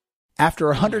After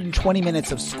 120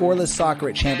 minutes of scoreless soccer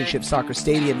at Championship Soccer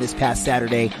Stadium this past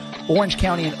Saturday, Orange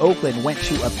County and Oakland went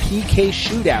to a PK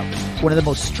shootout, one of the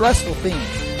most stressful things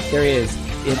there is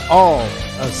in all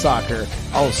of soccer,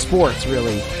 all of sports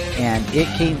really, and it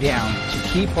came down to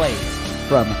key plays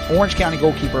from Orange County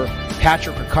goalkeeper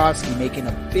Patrick Rakowski making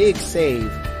a big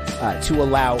save to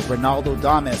allow Ronaldo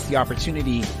Damas the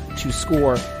opportunity to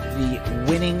score the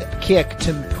winning kick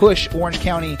to push Orange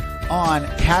County on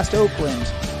past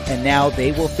Oakland, and now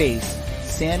they will face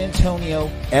San Antonio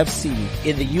FC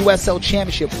in the USL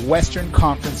Championship Western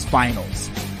Conference Finals.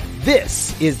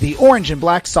 This is the Orange and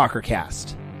Black Soccer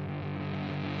Cast.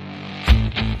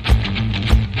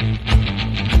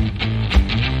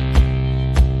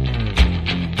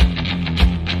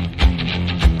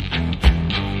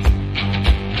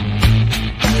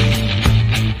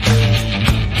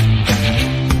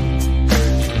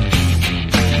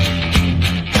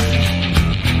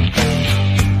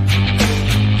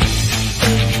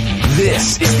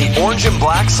 This is the Orange and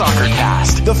Black Soccer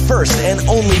Cast, the first and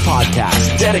only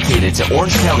podcast dedicated to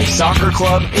Orange County Soccer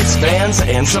Club, its fans,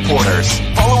 and supporters.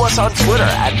 Follow us on Twitter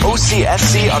at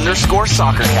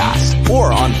OCSC_SoccerCast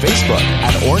or on Facebook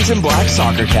at Orange and Black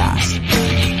Soccer Cast.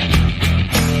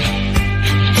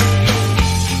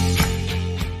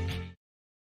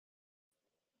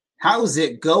 How's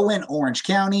it going, Orange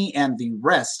County and the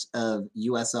rest of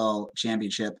USL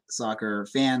Championship Soccer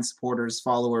fans, supporters,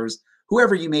 followers,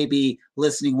 whoever you may be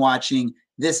listening, watching?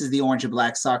 This is the Orange and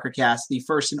Black Soccer Cast, the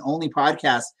first and only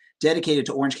podcast dedicated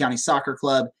to Orange County Soccer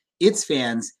Club, its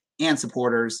fans, and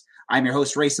supporters. I'm your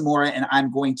host, Ray Samora, and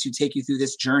I'm going to take you through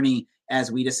this journey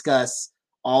as we discuss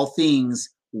all things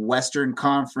Western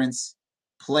Conference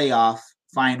playoff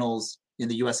finals in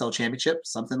the USL Championship,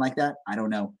 something like that. I don't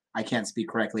know. I can't speak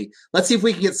correctly. Let's see if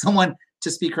we can get someone to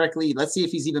speak correctly. Let's see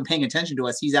if he's even paying attention to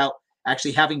us. He's out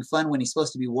actually having fun when he's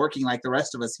supposed to be working like the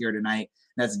rest of us here tonight.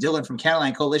 That's Dylan from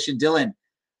Catalan Coalition. Dylan,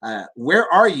 where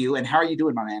are you and how are you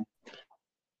doing, my man?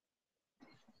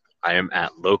 I am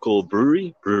at local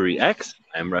brewery, Brewery X.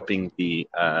 I'm repping the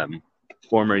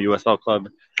former USL club,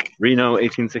 Reno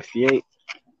 1868.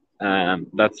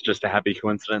 That's just a happy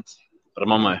coincidence, but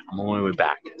I'm on my way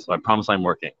back, so I promise I'm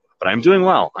working. But I'm doing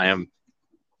well. I am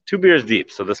 2 beers deep,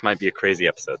 so this might be a crazy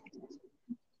episode.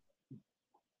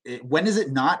 When is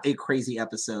it not a crazy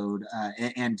episode?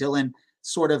 And Dylan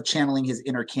sort of channeling his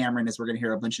inner Cameron as we're going to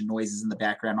hear a bunch of noises in the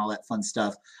background, all that fun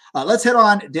stuff. Let's head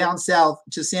on down south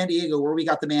to San Diego, where we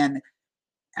got the man,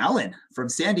 Alan from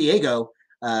San Diego.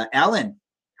 Alan,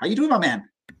 how you doing, my man?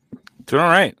 Doing all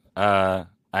right. I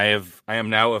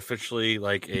am now officially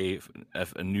like a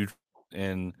new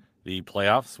in the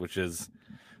playoffs, which is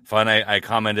fun. I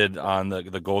commented on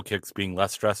the goal kicks being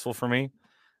less stressful for me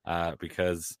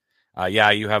because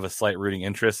you have a slight rooting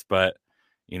interest, but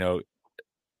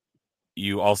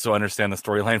you also understand the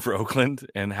storyline for Oakland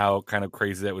and how kind of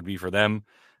crazy that would be for them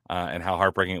and how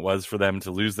heartbreaking it was for them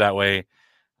to lose that way.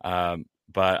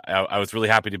 But I was really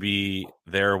happy to be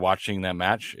there watching that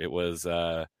match. It was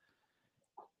an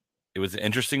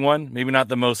interesting one, maybe not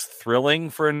the most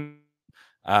thrilling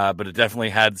but it definitely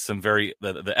had some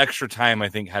the extra time, I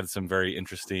think, had some very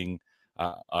interesting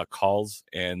calls,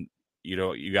 and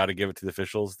you got to give it to the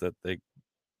officials that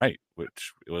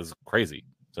which it was crazy.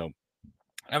 So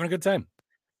having a good time.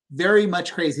 Very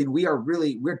much crazy. And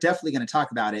we're definitely going to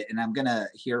talk about it. And I'm going to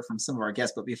hear from some of our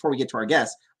guests. But before we get to our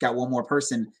guests, got one more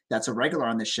person that's a regular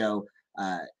on this show.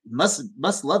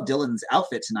 Must love Dylan's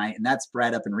outfit tonight. And that's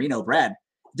Brad up in Reno. Brad,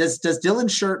 does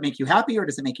Dylan's shirt make you happy or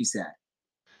does it make you sad?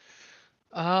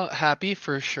 Happy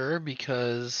for sure,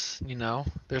 because,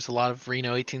 there's a lot of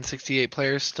Reno 1868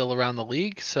 players still around the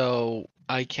league. So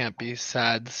I can't be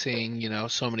sad seeing,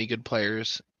 so many good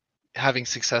players having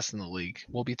success in the league.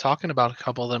 We'll be talking about a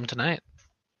couple of them tonight.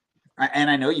 And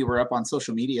I know you were up on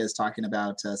social media talking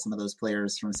about some of those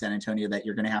players from San Antonio that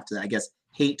you're going to have to, I guess,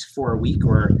 hate for a week,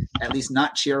 or at least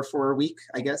not cheer for a week,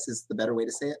 I guess is the better way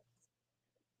to say it.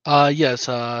 Yes.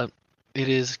 It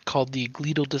is called the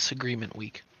Gleedle Disagreement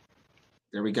Week.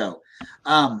 There we go.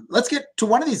 Let's get to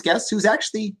one of these guests who's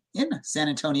actually in San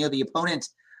Antonio, the opponent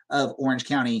of Orange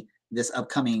County this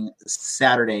upcoming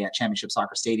Saturday at Championship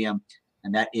Soccer Stadium.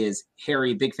 And that is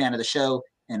Harry, big fan of the show,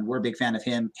 and we're a big fan of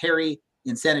him. Harry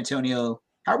in San Antonio,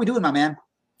 how are we doing, my man?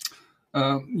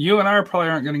 You and I probably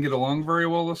aren't going to get along very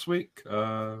well this week.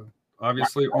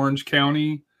 Obviously, Orange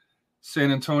County,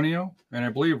 San Antonio, and I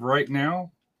believe right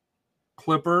now,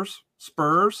 Clippers,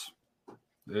 Spurs.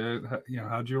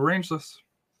 How'd you arrange this?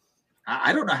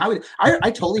 I don't know how I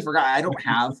totally forgot. I don't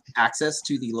have access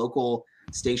to the local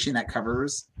station that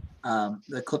covers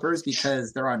the Clippers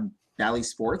because they're on Bally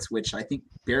Sports, which I think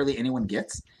barely anyone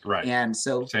gets. Right. And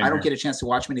so Same I don't here. get a chance to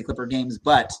watch many Clipper games,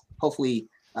 but hopefully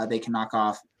they can knock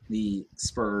off the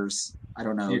Spurs. I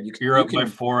don't know. You're up by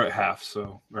 4 at half,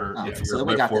 so so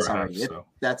we got this already.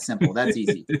 That's simple. That's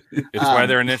easy. It's why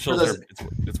their initials are.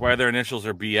 It's why their initials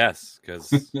are BS,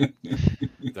 because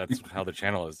that's how the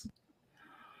channel is.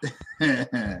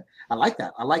 I like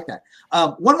that.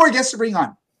 One more guest to bring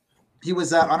on. He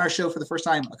was on our show for the first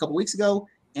time a couple weeks ago,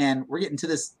 and we're getting to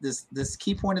this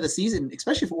key point of the season,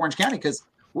 especially for Orange County, because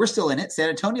we're still in it. San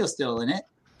Antonio's still in it,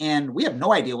 and we have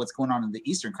no idea what's going on in the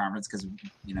Eastern Conference because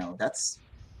that's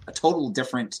a total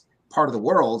different part of the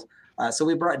world. So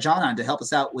we brought John on to help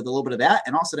us out with a little bit of that,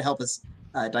 and also to help us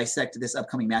dissect this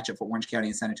upcoming matchup for Orange County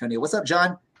and San Antonio. What's up,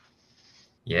 John?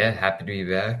 Yeah, happy to be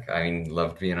back. I mean,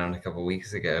 loved being on a couple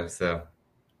weeks ago. So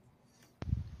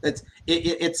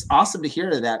it's awesome to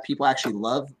hear that people actually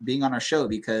love being on our show,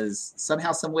 because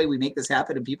somehow, some way we make this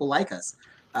happen and people like us.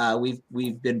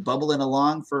 We've been bubbling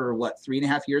along for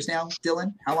 3.5 years now,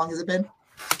 Dylan? How long has it been?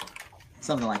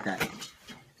 Something like that.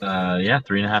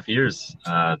 3.5 years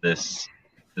this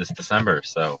December.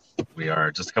 So we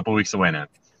are just a couple weeks away now.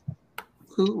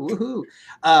 Woohoo.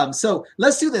 So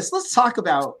let's do this. Let's talk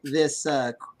about this.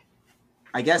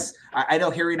 I guess I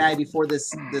know Harry and I, before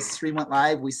this stream went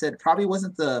live, we said probably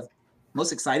wasn't the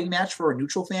most exciting match for a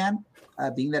neutral fan,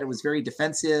 being that it was very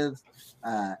defensive.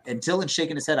 And Dylan's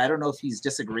shaking his head. I don't know if he's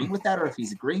disagreeing with that or if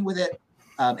he's agreeing with it.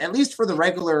 At least for the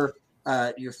regular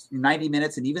 90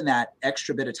 minutes and even that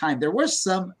extra bit of time, there were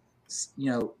some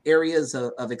areas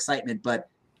of excitement, but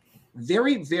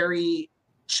very, very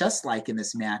chess-like in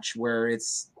this match, where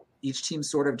it's each team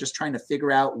sort of just trying to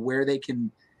figure out where they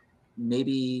can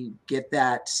maybe get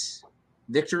that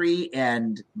victory,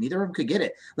 and neither of them could get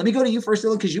it. Let me go to you first,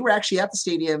 Dylan, because you were actually at the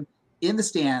stadium in the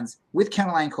stands with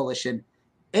County Line Coalition.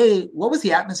 What was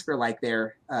the atmosphere like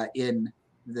there in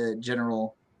the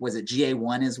general? Was it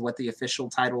GA1 is what the official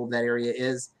title of that area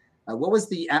is? What was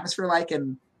the atmosphere like,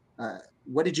 and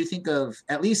what did you think of,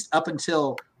 at least up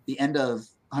until the end of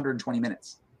 120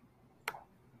 minutes?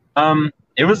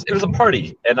 It was a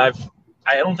party, and I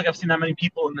don't think I've seen that many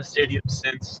people in the stadium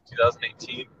since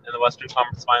 2018 in the Western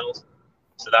Conference Finals.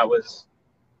 So that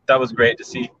was great to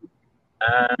see.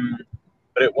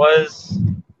 But it was,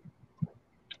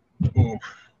 I think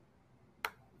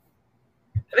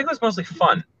it was mostly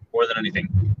fun more than anything.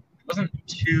 It wasn't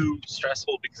too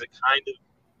stressful because it kind of,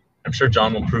 I'm sure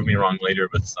John will prove me wrong later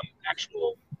with some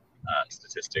actual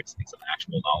statistics and some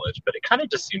actual knowledge, but it kind of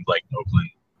just seemed like Oakland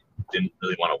didn't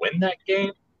really want to win that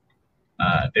game.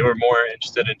 They were more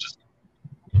interested in just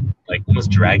like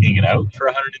almost dragging it out for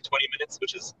 120 minutes,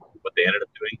 which is what they ended up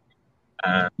doing,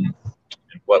 and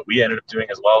what we ended up doing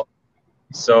as well.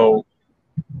 So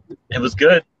it was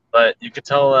good, but you could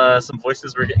tell some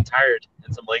voices were getting tired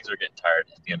and some legs were getting tired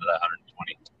at the end of that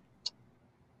 120.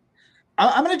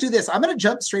 I'm going to do this. I'm going to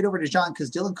jump straight over to John because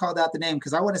Dylan called out the name,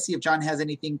 because I want to see if John has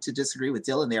anything to disagree with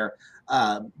Dylan there.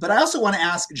 But I also want to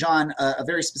ask John a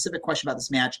very specific question about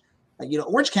this match.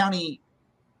 Orange County,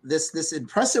 this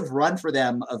impressive run for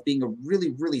them of being a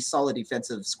really, really solid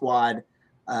defensive squad.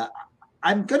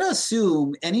 I'm going to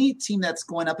assume any team that's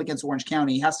going up against Orange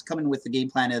County has to come in with the game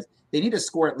plan of they need to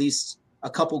score at least a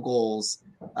couple goals,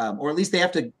 or at least they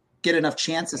have to get enough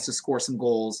chances to score some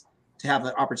goals to have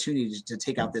the opportunity to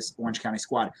take out this Orange County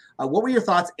squad. What were your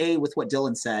thoughts, with what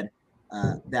Dylan said,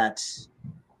 that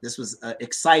this was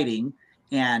exciting,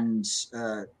 and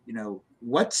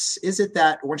what is it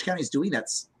that Orange County is doing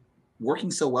that's working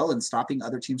so well and stopping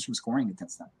other teams from scoring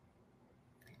against them?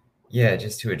 Yeah,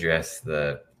 just to address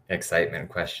the excitement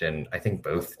question, I think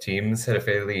both teams had a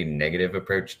fairly negative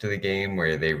approach to the game,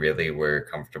 where they really were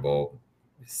comfortable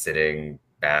sitting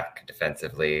back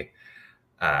defensively,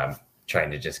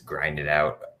 trying to just grind it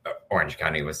out. Orange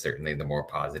County was certainly the more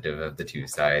positive of the two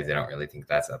sides. I don't really think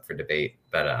that's up for debate.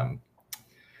 But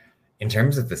in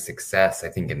terms of the success, I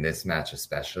think in this match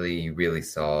especially, you really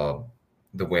saw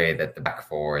the way that the back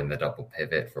four and the double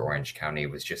pivot for Orange County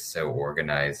was just so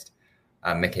organized.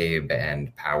 McCabe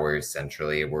and Powers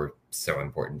centrally were so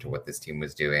important to what this team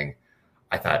was doing.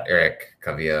 I thought Eric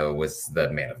Cavio was the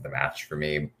man of the match for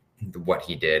me. What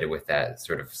he did with that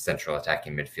sort of central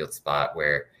attacking midfield spot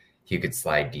where he could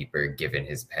slide deeper given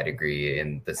his pedigree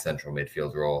in the central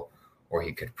midfield role, or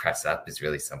he could press up is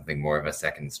really something more of a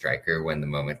second striker when the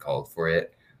moment called for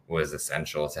it, was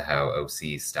essential to how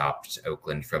OC stopped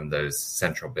Oakland from those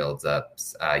central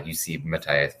builds-ups. You see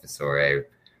Matthias Visore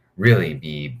really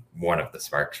be one of the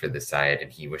sparks for this side,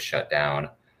 and he was shut down.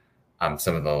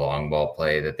 Some of the long ball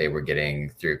play that they were getting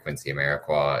through Quincy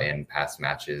Amarikwa in past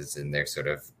matches and their sort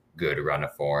of good run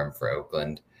of form for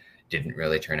Oakland didn't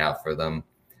really turn out for them.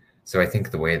 So I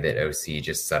think the way that OC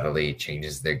just subtly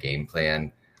changes their game plan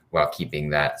while keeping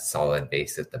that solid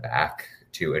base at the back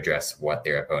to address what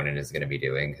their opponent is going to be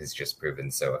doing has just proven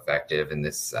so effective in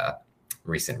this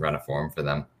recent run of form for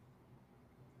them.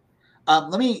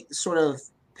 Let me sort of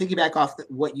piggyback off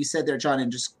what you said there, John, and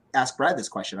just ask Brad this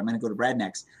question. I'm going to go to Brad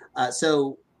next.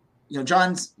 So,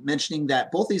 John's mentioning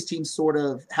that both these teams sort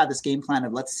of had this game plan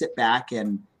of let's sit back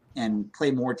and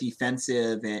play more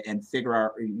defensive and figure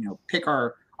out, pick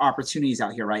our opportunities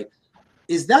out here, right?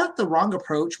 Is that the wrong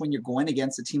approach when you're going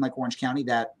against a team like Orange County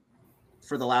that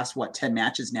for the last, 10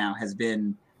 matches now has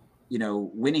been,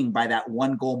 winning by that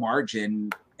 1 goal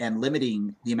margin and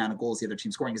limiting the amount of goals the other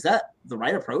team's scoring? Is that the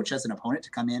right approach as an opponent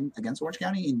to come in against Orange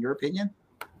County, in your opinion?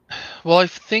 Well, I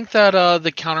think that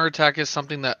the counterattack is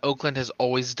something that Oakland has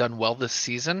always done well this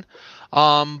season.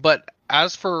 But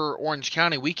as for Orange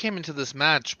County, we came into this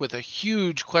match with a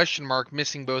huge question mark,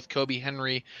 missing both Kobe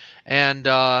Henry and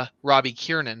Robbie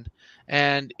Kiernan.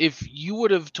 And if you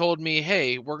would have told me,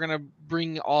 hey, we're going to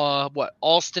bring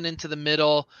Alston into the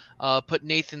middle, put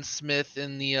Nathan Smith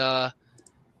in the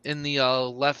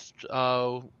left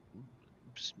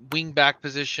wing back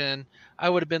position, I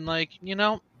would have been like,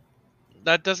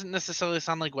 that doesn't necessarily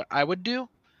sound like what I would do.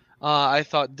 I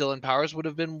thought Dylan Powers would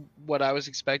have been what I was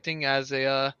expecting as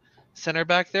a center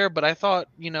back there, but I thought,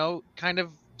 kind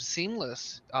of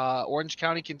seamless. Orange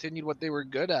County continued what they were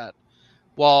good at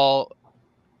while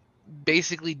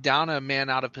basically down a man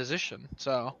out of position.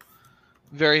 So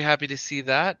very happy to see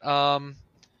that.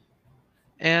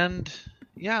 And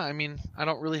yeah, I mean, I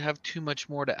don't really have too much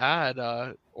more to add.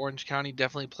 Orange County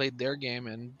definitely played their game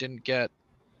and didn't get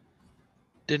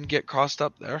crossed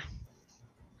up there.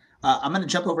 I'm going to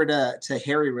jump over to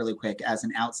Harry really quick as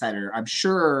an outsider. I'm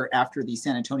sure after the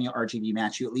San Antonio RGV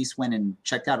match, you at least went and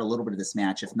checked out a little bit of this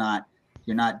match. If not,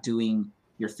 you're not doing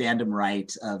your fandom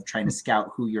right of trying to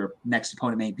scout who your next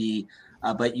opponent may be.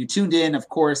 But you tuned in, of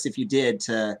course, if you did,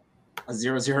 to a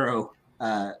 0-0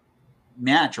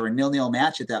 match or a 0-0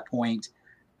 match at that point.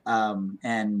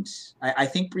 And I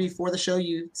think before the show,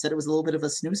 you said it was a little bit of a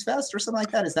snooze fest or something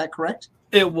like that. Is that correct?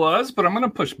 It was, but I'm going to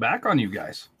push back on you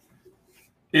guys.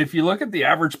 If you look at the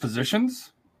average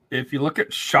positions, if you look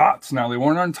at shots, now they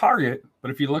weren't on target, but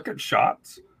if you look at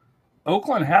shots,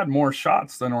 Oakland had more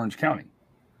shots than Orange County.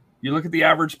 You look at the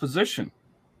average position,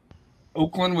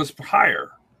 Oakland was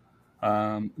higher.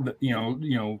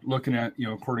 Looking at,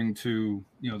 according to,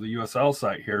 the USL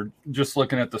site here, just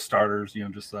looking at the starters,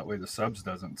 just that way the subs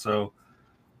doesn't. So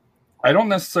I don't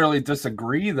necessarily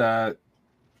disagree that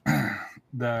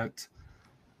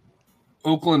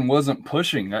Oakland wasn't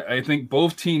pushing. I think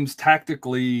both teams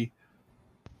tactically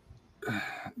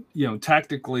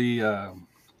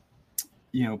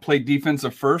played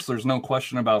defensive first. There's no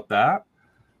question about that.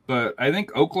 But I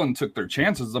think Oakland took their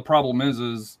chances. The problem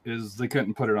is they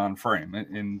couldn't put it on frame.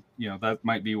 And that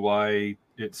might be why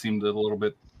it seemed a little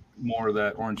bit more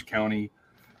that Orange County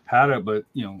had it. But,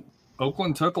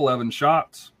 Oakland took 11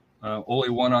 shots, only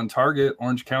 1 on target.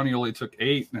 Orange County only took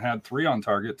 8 and had 3 on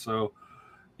target. So,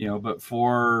 but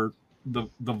for the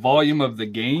volume of the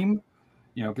game,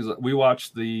 because we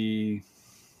watched the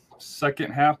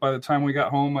second half by the time we got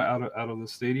home out of the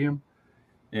stadium.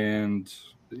 And,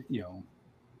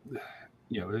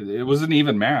 it was an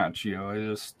even match.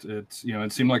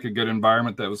 It seemed like a good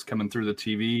environment that was coming through the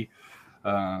TV.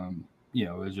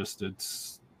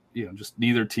 Just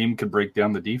neither team could break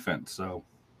down the defense. So,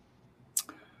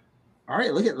 all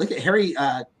right, look at Harry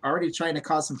already trying to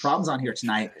cause some problems on here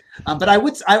tonight. But I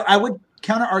would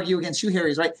counter argue against you,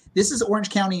 Harry's right. This is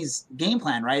Orange County's game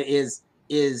plan, right?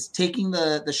 Is taking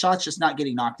the shots, just not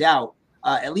getting knocked out.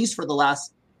 At least for the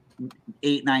last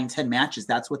 8, 9, 10 matches,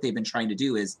 that's what they've been trying to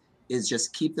do is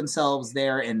just keep themselves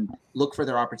there and look for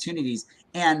their opportunities.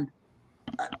 And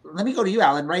let me go to you,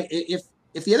 Alan, right?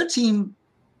 If the other team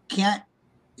can't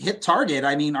hit target,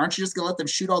 I mean, aren't you just going to let them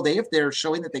shoot all day if they're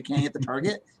showing that they can't hit the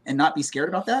target and not be scared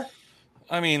about that?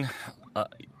 I mean,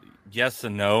 yes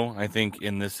and no. I think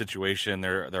in this situation,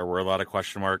 there were a lot of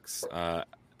question marks.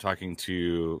 Talking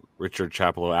to Richard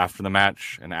Chapello after the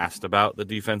match and asked about the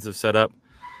defensive setup.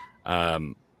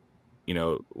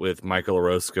 With Michael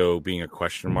Orozco being a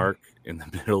question mark in the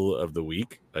middle of the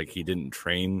week, like he didn't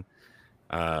train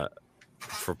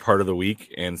for part of the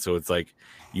week. And so it's like,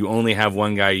 you only have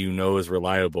one guy is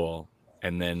reliable,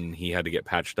 and then he had to get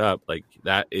patched up. Like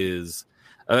that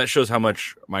shows how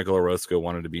much Michael Orozco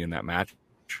wanted to be in that match,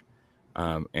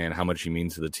 and how much he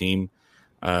means to the team.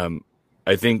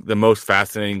 I think the most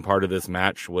fascinating part of this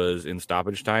match was in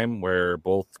stoppage time, where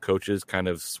both coaches kind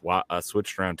of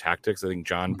switched around tactics. I think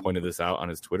John pointed this out on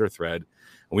his Twitter thread.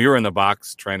 We were in the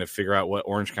box trying to figure out what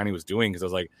Orange County was doing, because I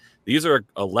was like, these are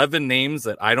 11 names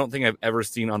that I don't think I've ever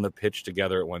seen on the pitch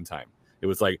together at one time. It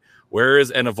was like, where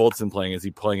is Enna Voltson playing? Is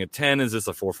he playing a 10? Is this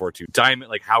a 4-4-2 diamond?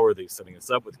 Like, how are they setting us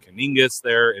up with Kaningas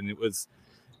there? And it was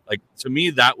like, to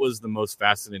me, that was the most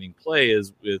fascinating play.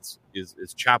 Is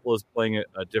Chapel is playing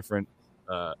a different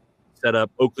setup.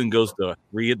 Oakland goes to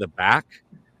 3 at the back.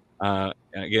 And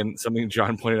again, something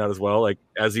John pointed out as well. Like,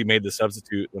 as he made the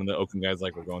substitute, when the Oakland guys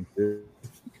like were going through,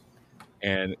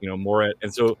 and Moret,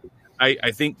 and so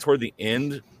I think toward the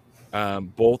end,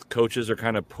 both coaches are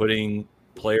kind of putting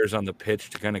players on the pitch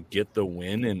to kind of get the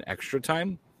win in extra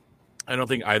time. I don't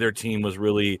think either team was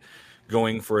really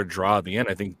going for a draw at the end.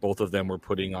 I think both of them were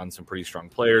putting on some pretty strong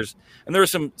players, and there were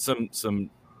some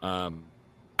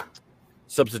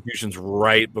substitutions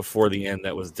right before the end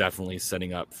that was definitely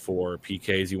setting up for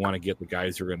PKs. You want to get the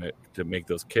guys who are going to make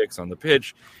those kicks on the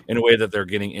pitch in a way that they're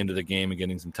getting into the game and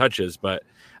getting some touches. But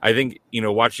I think,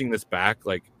 watching this back,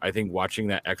 like, I think watching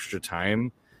that extra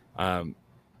time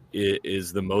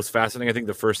is the most fascinating. I think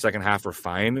the first, second half are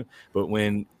fine, but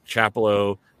when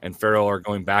Chapelo and Farrell are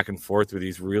going back and forth with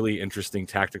these really interesting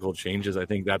tactical changes, I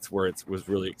think that's where it was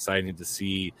really exciting to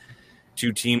see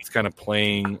two teams kind of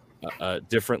playing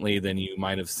differently than you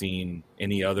might have seen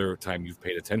any other time you've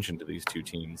paid attention to these two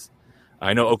teams.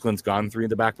 I know Oakland's gone 3 in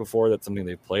the back before. That's something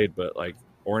they've played, but like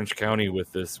Orange County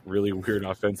with this really weird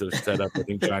offensive setup, I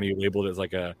think Johnny labeled it as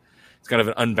like it's kind of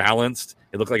an unbalanced.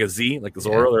 It looked like a Z, like the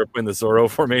Zorro. They're playing the Zorro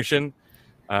formation.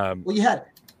 Well, you had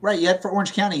for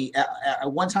Orange County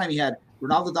at one time you had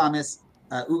Ronaldo Damas,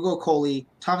 Ugo Coley,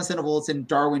 Thomas Enna Voltson,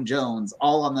 Darwin Jones,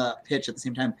 all on the pitch at the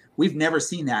same time. We've never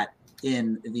seen that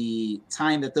in the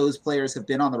time that those players have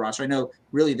been on the roster. I know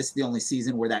really this is the only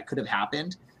season where that could have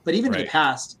happened, but even in the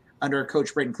past under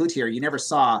Coach Braden Cloutier, you never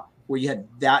saw where you had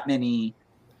that many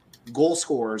goal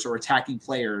scorers or attacking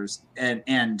players and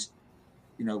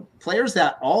players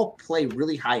that all play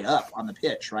really high up on the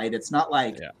pitch, right? It's not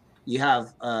like you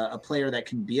have a player that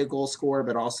can be a goal scorer,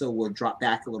 but also will drop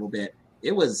back a little bit.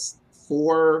 It was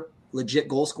 4 legit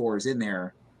goal scorers in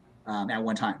there at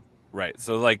one time. Right.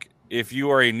 So like, if you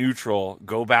are a neutral,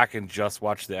 go back and just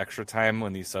watch the extra time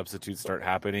when these substitutes start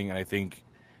happening. And I think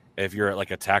if you're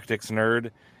like a tactics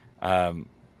nerd,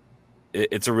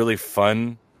 it's a really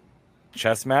fun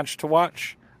chess match to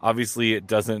watch. Obviously, it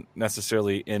doesn't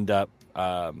necessarily end up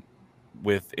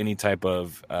with any type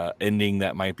of ending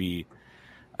that might be.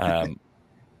 I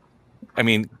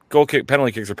mean,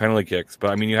 penalty kicks are penalty kicks, but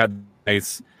I mean, you had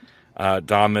nice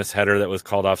Damas header that was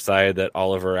called offside that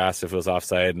Oliver asked if it was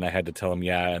offside, and I had to tell him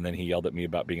and then he yelled at me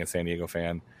about being a San Diego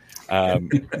fan.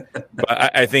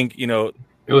 But I think it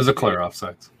was a clear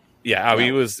offside. Yeah, I mean,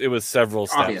 it was several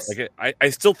steps. Obvious. Like I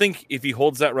still think if he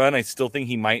holds that run, I still think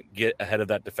he might get ahead of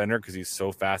that defender because he's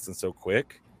so fast and so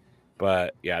quick.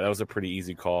 But yeah, that was a pretty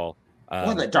easy call.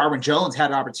 One that Darwin Jones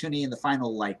had an opportunity in the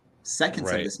final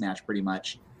seconds of this match, pretty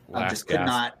much. Just could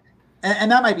not.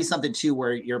 And that might be something too,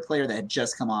 where you're a player that had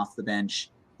just come off the bench.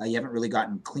 You haven't really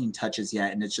gotten clean touches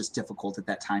yet, and it's just difficult at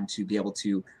that time to be able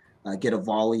to get a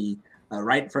volley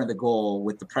right in front of the goal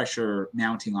with the pressure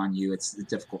mounting on you. It's a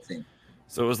difficult thing.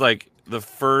 So it was like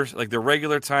the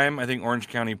regular time, I think Orange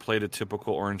County played a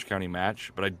typical Orange County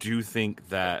match, but I do think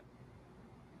that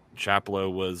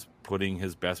Chapelo was putting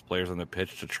his best players on the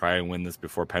pitch to try and win this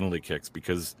before penalty kicks,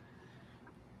 because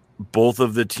both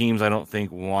of the teams, I don't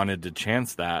think, wanted to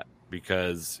chance that,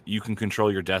 because you can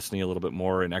control your destiny a little bit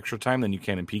more in extra time than you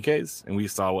can in PKs. And we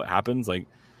saw what happens. Like,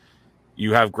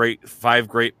 you have 4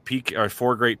 great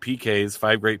PKs,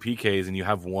 5 great PKs, and you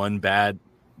have one bad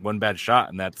shot,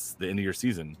 and that's the end of your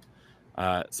season.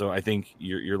 So I think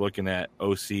you're looking at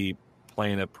OC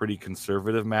playing a pretty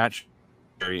conservative match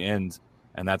at the very end,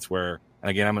 and that's where. And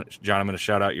again, I'm going to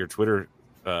shout out your Twitter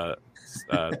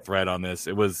thread on this.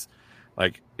 It was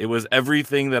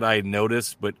everything that I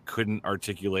noticed but couldn't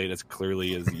articulate as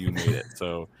clearly as you made it.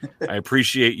 So I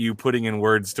appreciate you putting in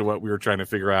words to what we were trying to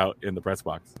figure out in the press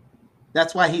box.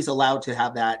 That's why he's allowed to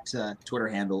have that Twitter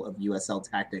handle of USL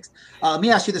Tactics. Let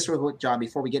me ask you this real quick, John,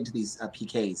 before we get into these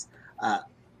PKs.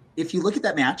 If you look at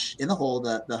that match in the whole,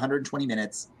 the 120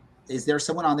 minutes, is there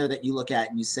someone on there that you look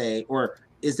at and you say, or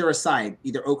is there a side,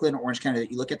 either Oakland or Orange County,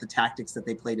 that you look at the tactics that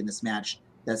they played in this match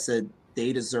that said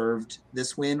they deserved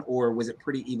this win, or was it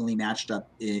pretty evenly matched up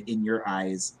in your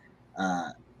eyes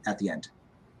at the end,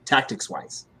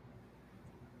 tactics-wise?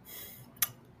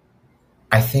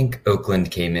 I think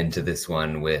Oakland came into this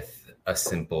one with a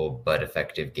simple but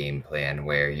effective game plan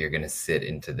where you're going to sit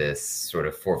into this sort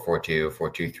of 4-4-2,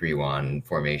 4-2-3-1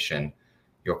 formation.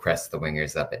 You'll press the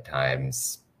wingers up at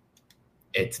times.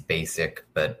 It's basic,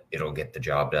 but it'll get the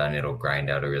job done. It'll grind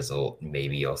out a result.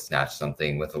 Maybe you'll snatch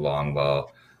something with a long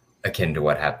ball, akin to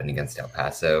what happened against El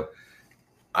Paso.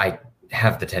 I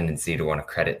have the tendency to want to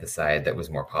credit the side that was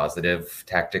more positive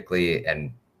tactically.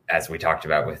 And as we talked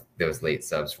about with those late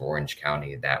subs for Orange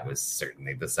County, that was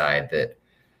certainly the side that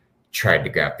tried to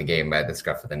grab the game by the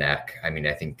scruff of the neck. I mean,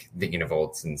 I think the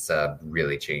Univolts and sub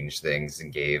really changed things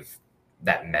and gave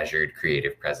that measured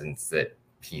creative presence that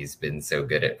he's been so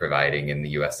good at providing in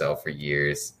the USL for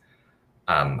years.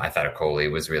 I thought Okoli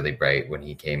was really bright when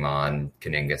he came on,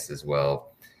 Kaningas as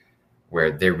well,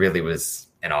 where there really was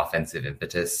an offensive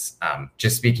impetus.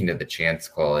 Just speaking to the chance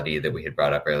quality that we had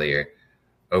brought up earlier,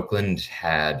 Oakland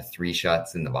had 3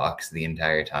 shots in the box the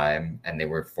entire time, and they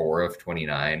were 4 of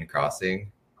 29 crossing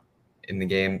in the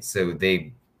game. So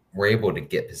they were able to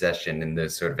get possession in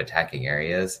those sort of attacking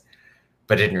areas,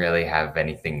 but didn't really have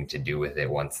anything to do with it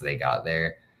once they got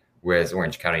there. Whereas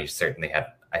Orange County certainly had,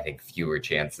 I think, fewer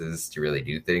chances to really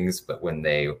do things, but when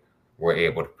they were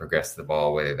able to progress the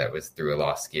ball, whether that was through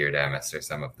Alowski or Damas or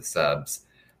some of the subs,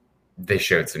 they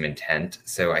showed some intent.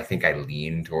 So I think I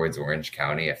lean towards Orange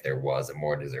County if there was a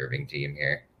more deserving team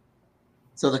here.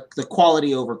 So the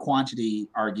quality over quantity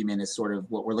argument is sort of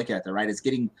what we're looking at there, right? It's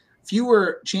getting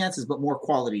fewer chances, but more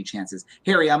quality chances.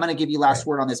 Harry, I'm going to give you last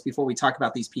word on this before we talk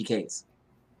about these PKs.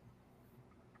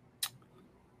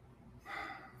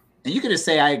 And you can just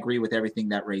say, I agree with everything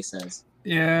that Ray says.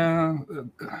 Yeah, I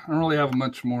don't really have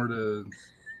much more to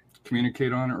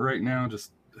communicate on it right now.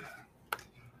 Just,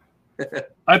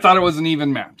 I thought it was an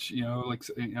even match, like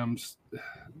I'm just,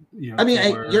 I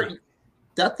mean,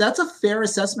 that's a fair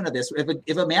assessment of this.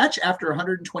 If a match after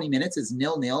 120 minutes is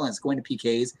 0-0 and it's going to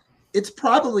PKs, it's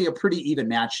probably a pretty even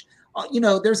match.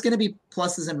 There's going to be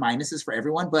pluses and minuses for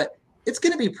everyone, but it's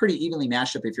going to be pretty evenly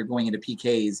matched up if you're going into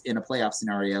PKs in a playoff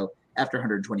scenario after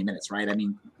 120 minutes, right? I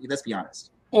mean, let's be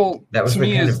honest. Well, that was to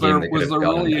me, was there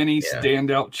really any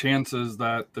standout chances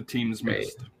that the teams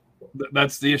missed?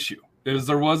 That's the issue. Is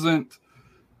there was the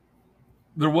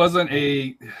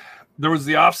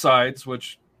offsides,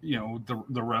 which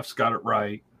the refs got it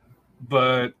right,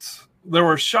 but there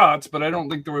were shots, but I don't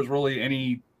think there was really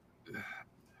any.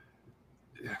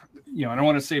 I don't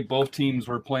want to say both teams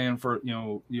were playing for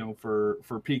for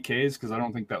PKs, because I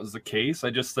don't think that was the case. I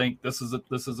just think this is a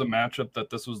matchup that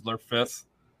this was their fifth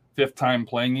time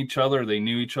playing each other. They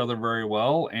knew each other very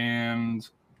well, and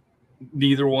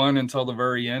neither one until the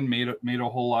very end made a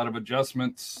whole lot of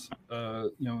adjustments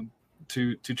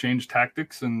to change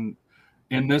tactics. And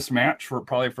in this match, for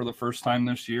the first time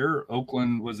this year,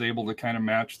 Oakland was able to kind of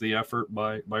match the effort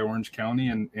by Orange County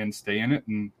and stay in it.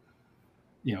 And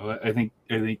I think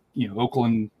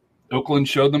Oakland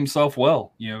showed themselves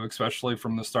well, especially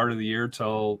from the start of the year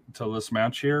till this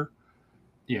match here.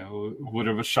 Would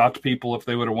have shocked people if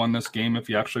they would have won this game if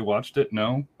you actually watched it?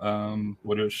 No.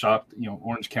 Would have shocked,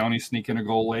 Orange County sneaking a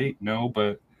goal late? No.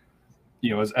 But,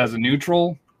 as a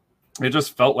neutral, it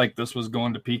just felt like this was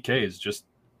going to PKs. It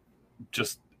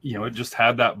just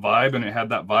had that vibe, and it had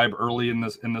that vibe early in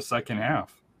the second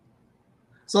half.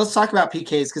 So let's talk about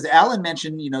PKs, because Alan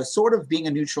mentioned, sort of being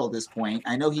a neutral at this point.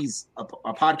 I know he's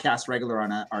a podcast regular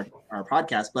on our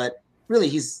podcast, but really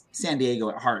he's San Diego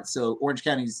at heart. So Orange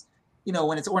County's,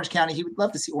 when it's Orange County, he would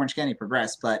love to see Orange County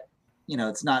progress, but,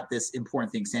 it's not this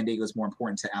important thing. San Diego is more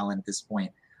important to Alan at this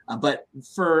point. But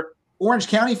for Orange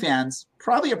County fans,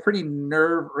 probably a pretty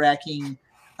nerve-wracking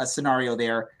scenario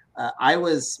there. I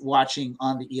was watching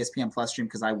on the ESPN Plus stream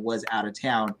because I was out of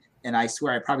town, and I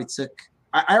swear I probably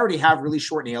I already have really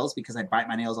short nails because I bite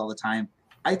my nails all the time.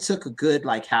 I took a good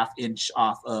half inch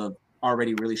off of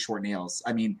already really short nails.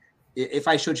 I mean, if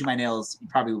I showed you my nails, you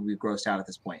probably would be grossed out at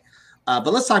this point. But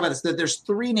let's talk about this. There's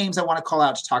 3 names I want to call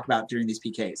out to talk about during these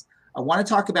PKs. I want to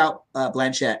talk about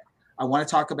Blanchette. I want to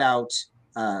talk about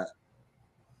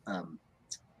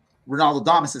Ronaldo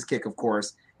Damas's kick, of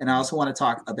course. And I also want to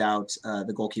talk about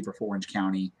the goalkeeper for Orange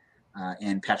County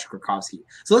and Patrick Rakowski.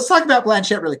 So let's talk about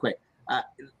Blanchette really quick.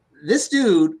 This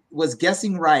dude was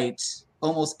guessing right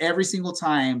almost every single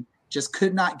time, just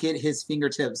could not get his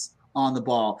fingertips on the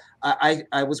ball.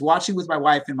 I was watching with my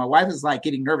wife, and my wife was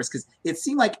getting nervous because it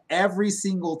seemed like every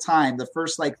single time, the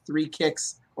first 3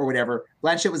 kicks or whatever,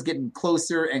 Blanchette was getting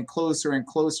closer and closer and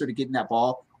closer to getting that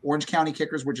ball. Orange County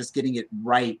kickers were just getting it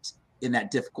right in that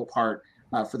difficult part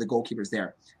for the goalkeepers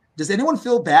there. Does anyone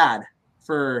feel bad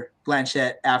for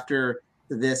Blanchette after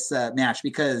this match?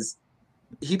 Because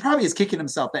he probably is kicking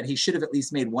himself that he should have at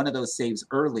least made one of those saves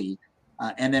early.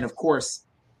 And then, of course,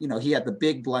 he had the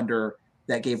big blunder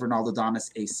that gave Ronaldo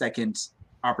Damas a second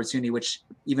opportunity, which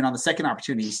even on the second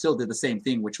opportunity, he still did the same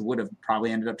thing, which would have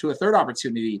probably ended up to a third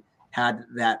opportunity had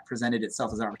that presented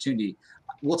itself as an opportunity.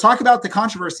 We'll talk about the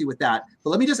controversy with that, but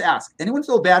let me just ask, anyone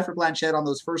feel bad for Blanchett on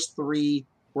those first three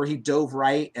where he dove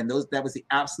right and that was the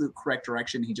absolute correct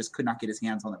direction? He just could not get his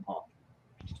hands on the ball.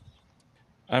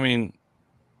 I mean,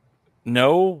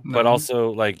 no, but also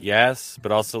like yes,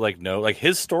 but also like no. Like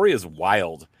his story is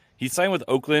wild. He signed with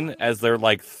Oakland as their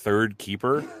like third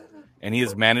keeper, and he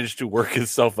has managed to work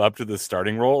himself up to the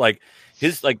starting role. Like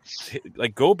his like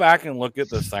go back and look at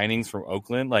the signings from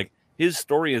Oakland. Like his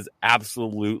story is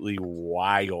absolutely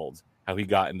wild how he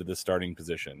got into the starting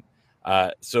position.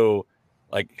 So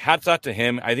like hats off to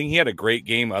him. I think he had a great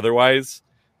game otherwise.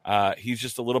 He's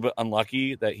just a little bit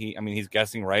unlucky that he's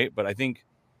guessing right, but I think,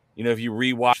 you know, if you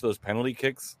rewatch those penalty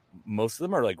kicks, most of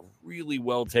them are like really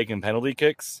well taken penalty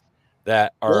kicks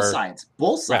that are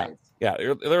both sides. Yeah,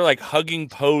 they're like hugging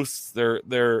posts.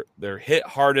 They're hit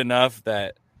hard enough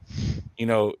that, you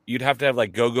know, you'd have to have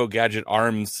like go gadget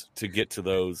arms to get to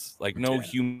those. Like no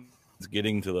humans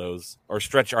getting to those, or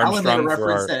Stretch Armstrong. I'll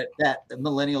reference that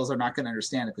millennials are not going to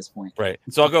understand at this point. Right.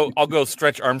 So I'll go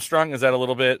Stretch Armstrong. Is that a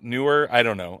little bit newer? I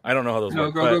don't know how those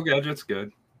work. Go gadget's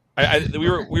good. We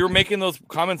were making those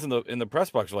comments in the press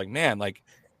box. We're like, man, like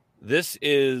this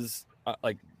is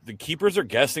like the keepers are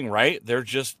guessing right. They're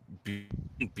just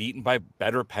beaten by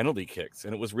better penalty kicks,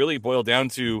 and it was really boiled down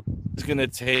to who's going to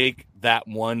take that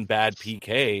one bad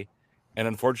PK. And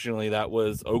unfortunately,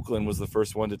 Oakland was the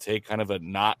first one to take kind of a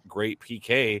not great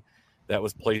PK that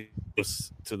was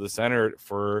placed to the center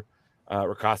for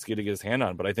Rakowski to get his hand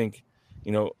on. But I think,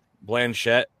 you know,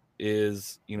 Blanchett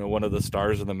is, you know, one of the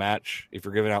stars of the match. If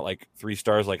you're giving out like 3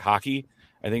 stars like hockey,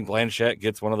 I think Blanchett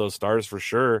gets one of those stars for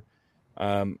sure.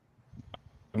 I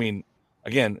mean,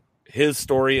 again, his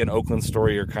story and Oakland's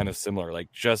story are kind of similar. Like,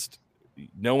 just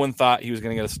no one thought he was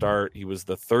going to get a start. He was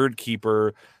the third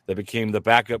keeper that became the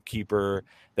backup keeper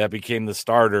that became the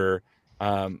starter.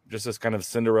 Just this kind of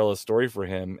Cinderella story for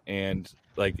him. And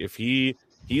like, if he's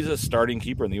a starting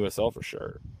keeper in the USL for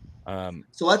sure.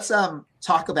 So let's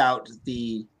talk about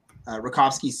the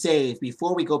Rakowski save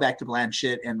before we go back to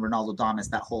Blanchett and Ronaldo Damas,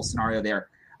 that whole scenario there.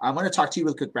 I want to talk to you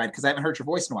real quick, Brad, because I haven't heard your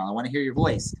voice in a while. I want to hear your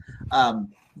voice.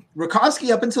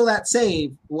 Rakowski, up until that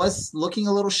save, was looking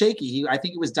a little shaky. I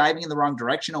think he was diving in the wrong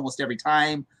direction almost every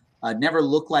time. Never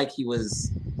looked like he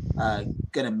was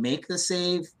going to make the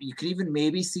save. You could even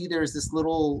maybe see there's this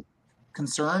little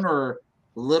concern or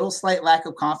little slight lack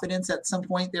of confidence at some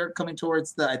point there coming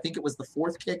towards I think it was the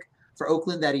fourth kick for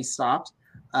Oakland that he stopped.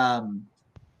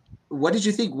 What did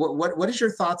you think? What is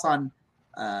your thoughts on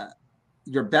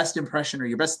your best impression or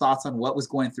your best thoughts on what was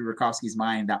going through Rakowski's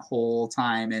mind that whole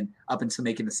time and up until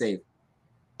making the save?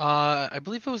 I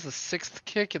believe it was the 6th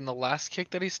kick and the last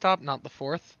kick that he stopped, not the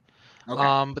 4th.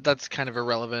 Okay. But that's kind of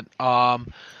irrelevant.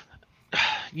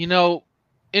 You know,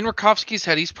 in Rakowski's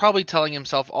head, he's probably telling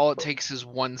himself all it takes is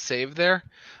one save there.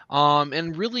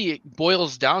 And really it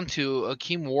boils down to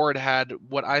Akeem Ward had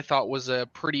what I thought was a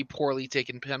pretty poorly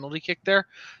taken penalty kick there,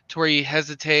 to where he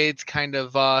hesitates, kind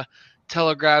of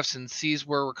telegraphs and sees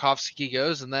where Rakowski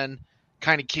goes, and then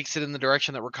kind of kicks it in the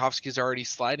direction that Rakowski's already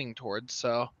sliding towards.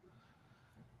 So,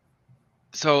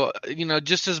 you know,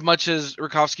 just as much as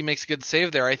Rakowski makes a good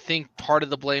save there, I think part of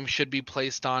the blame should be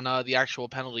placed on the actual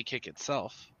penalty kick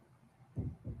itself.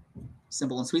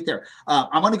 Simple and sweet there.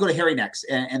 I'm going to go to Harry next,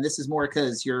 and this is more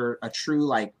because you're a true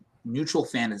like neutral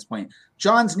fan at this point.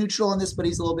 John's neutral on this, but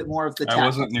he's a little bit more of the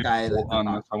tactics guy.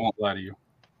 On this. I won't lie to you.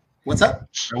 What's up?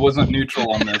 I wasn't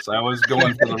neutral on this. I was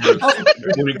going for the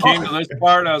risk. When it came to this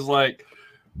part, I was like,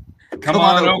 come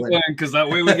on, Oakland, because that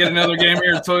way we get another game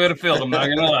here at Toyota Field. I'm not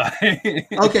going to lie.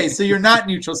 Okay, so you're not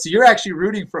neutral. So you're actually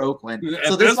rooting for Oakland.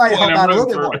 So this might help out a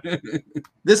little bit more.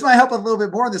 This might help a little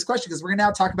bit more on this question, because we're going to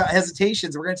now talk about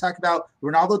hesitations. We're going to talk about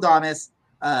Ronaldo Damas,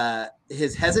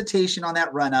 his hesitation on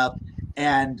that run-up,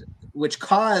 and which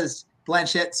caused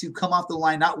Blanchett to come off the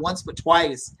line not once but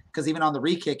twice, because even on the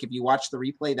re-kick, if you watch the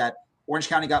replay, that Orange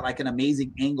County got like an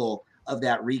amazing angle of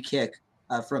that re-kick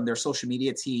from their social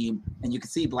media team, and you can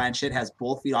see Blanchett has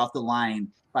both feet off the line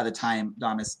by the time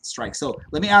Damas strikes. So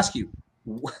let me ask you,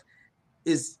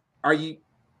 if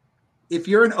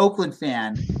you're an Oakland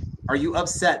fan, are you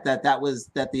upset that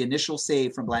the initial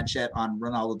save from Blanchett on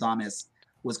Ronaldo Damas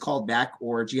was called back,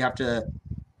 or do you have to,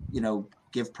 you know,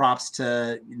 give props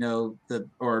to, you know,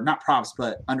 or not props,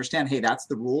 but understand, hey, that's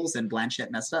the rules and Blanchett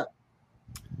messed up?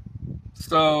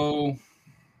 So,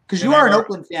 because you are an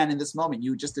Oakland fan in this moment,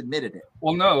 you just admitted it.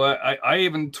 Well, no, I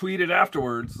even tweeted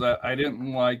afterwards that I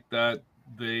didn't like that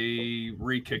they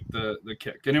re-kicked the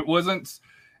kick, and it wasn't,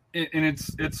 and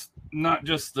it's not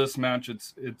just this match.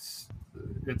 It's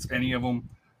any of them.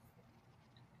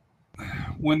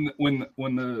 When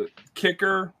the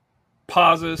kicker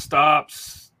pauses,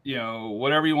 stops,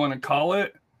 whatever you want to call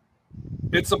it,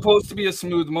 it's supposed to be a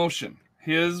smooth motion.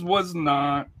 His was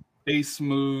not a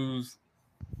smooth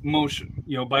motion,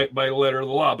 by letter of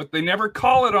the law. But they never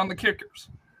call it on the kickers.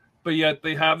 But yet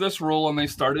they have this rule, and they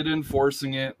started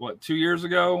enforcing it 2 years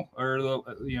ago, or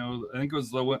I think it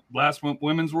was the last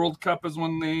Women's World Cup is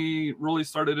when they really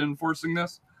started enforcing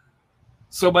this.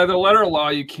 So by the letter of law,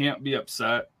 you can't be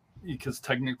upset because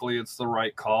technically it's the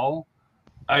right call.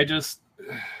 I just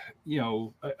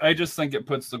think it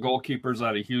puts the goalkeepers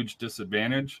at a huge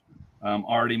disadvantage,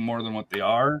 already more than what they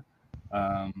are.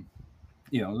 Did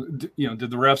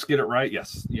the refs get it right?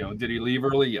 Yes. Did he leave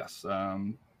early? Yes.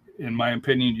 In my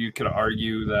opinion, you could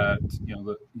argue that,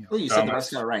 well, you said the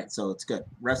refs got it right, so it's good.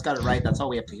 Refs got it right. That's all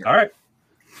we have to hear. All right.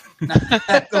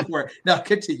 Go for it. No,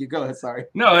 continue. Go ahead. Sorry.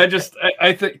 No,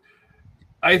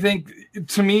 I think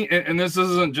to me, and this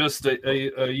isn't just a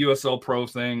USL Pro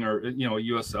thing or a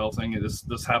USL thing.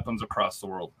 This happens across the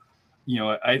world.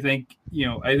 I think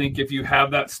if you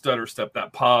have that stutter step,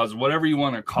 that pause, whatever you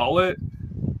want to call it,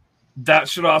 that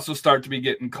should also start to be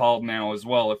getting called now as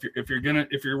well. If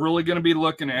you're really gonna be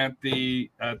looking at the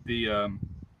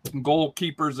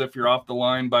goalkeepers, if you're off the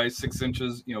line by 6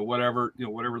 inches, whatever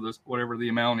the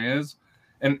amount is.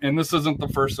 And this isn't the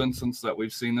first instance that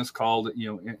we've seen this called,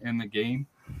 in the game.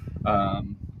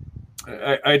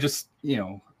 I just,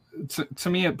 to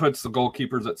me, it puts the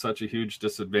goalkeepers at such a huge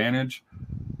disadvantage.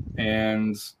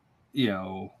 And,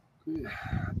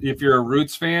 if you're a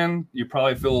Roots fan, you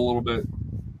probably feel a little bit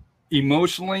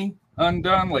emotionally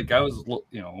undone. Like I was,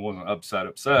 wasn't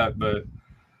upset, but,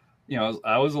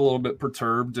 I was a little bit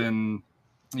perturbed, and,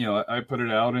 I put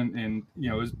it out and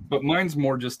but mine's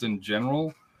more just in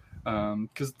general.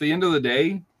 Because at the end of the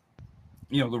day,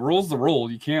 the rule's the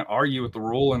rule. You can't argue with the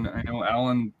rule. And I know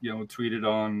Alan, tweeted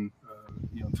on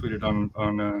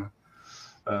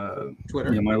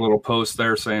Twitter, my little post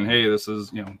there saying, hey, this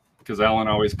is, because Alan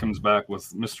always comes back with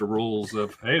Mr. Rules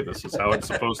of, hey, this is how it's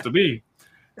supposed to be.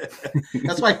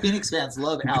 That's why Phoenix fans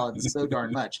love Alan so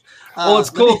darn much. Well,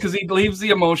 it's cool because he leaves the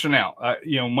emotion out.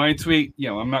 My tweet,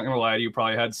 I'm not going to lie to you,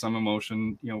 probably had some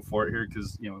emotion, for it here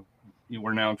because,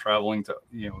 we're now traveling to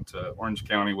Orange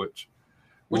County, which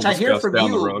I hear from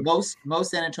you.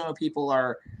 Most San Antonio people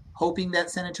are hoping that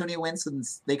San Antonio wins so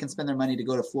they can spend their money to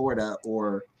go to Florida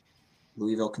or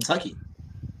Louisville, Kentucky.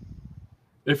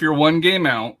 If you're one game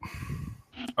out,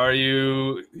 are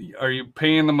you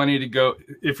paying the money to go?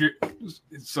 If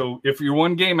you're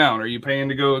one game out, are you paying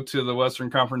to go to the Western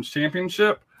Conference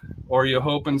Championship, or are you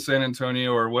hoping San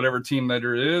Antonio or whatever team that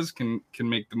it is can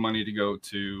make the money to go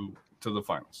to the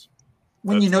finals?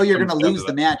 When you're going to lose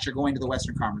the match, you're going to the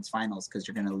Western Conference Finals because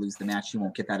you're going to lose the match. You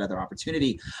won't get that other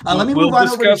opportunity. Let me move on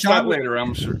over to John later.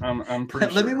 I'm sure. I'm pretty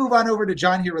sure. Let me move on over to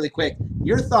John here really quick.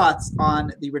 Your thoughts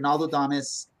on the Ronaldo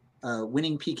Damas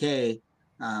winning PK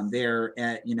there,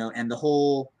 and the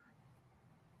whole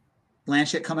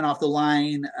Blanchett coming off the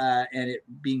line and it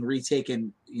being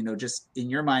retaken. Just in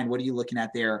your mind, what are you looking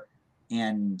at there?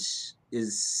 And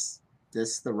is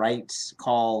this the right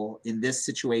call in this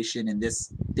situation, in this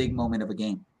big moment of a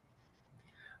game?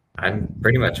 I'm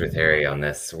pretty much with Harry on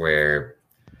this, where,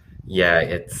 yeah,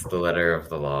 it's the letter of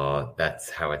the law. That's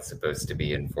how it's supposed to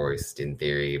be enforced in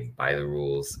theory by the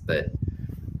rules. But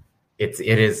it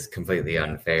is completely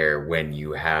unfair when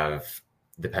you have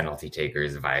the penalty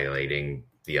takers violating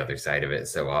the other side of it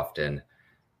so often.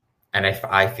 And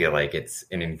I feel like it's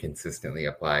an inconsistently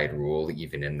applied rule,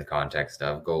 even in the context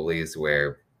of goalies,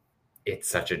 where it's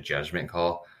such a judgment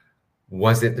call.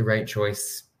 Was it the right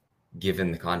choice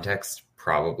given the context?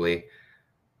 Probably.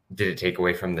 Did it take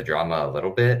away from the drama a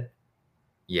little bit?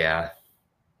 Yeah.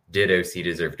 Did OC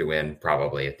deserve to win?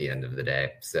 Probably at the end of the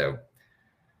day. So,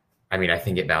 I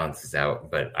think it balances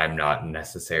out, but I'm not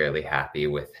necessarily happy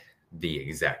with the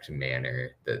exact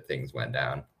manner that things went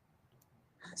down.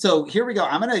 So here we go.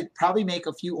 I'm going to probably make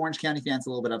a few Orange County fans a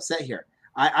little bit upset here.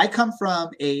 I come from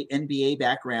a NBA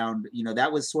background.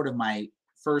 That was sort of my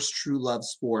first true love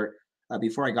sport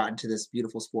before I got into this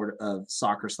beautiful sport of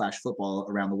soccer/football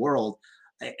around the world.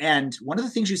 And one of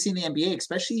the things you see in the NBA,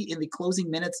 especially in the closing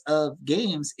minutes of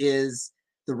games, is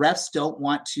the refs don't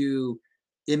want to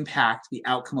impact the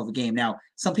outcome of a game. Now,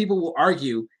 some people will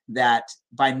argue that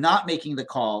by not making the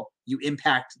call, you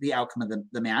impact the outcome of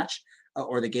the match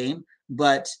or the game.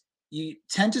 But you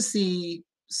tend to see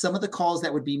some of the calls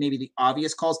that would be maybe the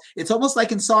obvious calls. It's almost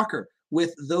like in soccer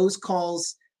with those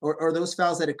calls or those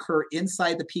fouls that occur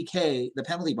inside the PK, the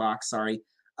penalty box,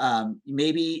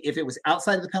 maybe if it was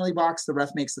outside of the penalty box, the ref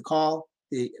makes the call.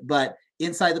 But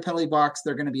inside the penalty box,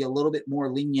 they're going to be a little bit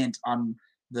more lenient on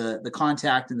the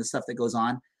contact and the stuff that goes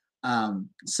on.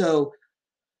 So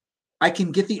I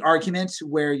can get the argument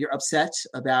where you're upset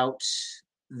about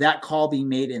that call being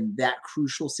made in that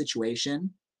crucial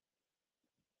situation.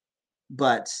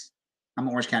 But I'm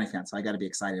an Orange County fan, so I got to be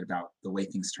excited about the way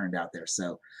things turned out there.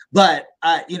 So, but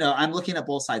I'm looking at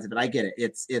both sides of it. I get it.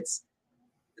 It's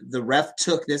the ref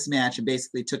took this match and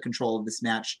basically took control of this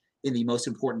match in the most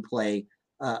important play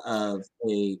of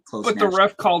a close match. But the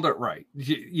ref called it right.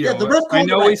 The ref called I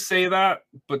know it right. we say that,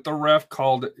 but the ref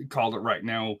called it right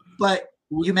now. But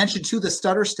you mentioned too the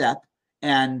stutter step,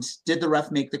 and did the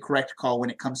ref make the correct call when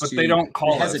it comes to they don't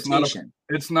call hesitation?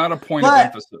 It's not a point of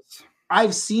emphasis.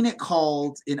 I've seen it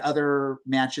called in other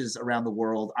matches around the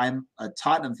world. I'm a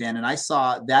Tottenham fan, and I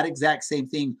saw that exact same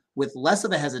thing with less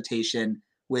of a hesitation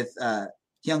with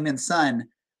Heung-min Son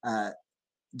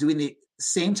doing the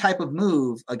same type of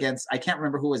move against, I can't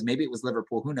remember who it was, maybe it was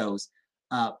Liverpool, who knows.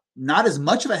 Not as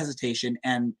much of a hesitation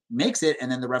and makes it,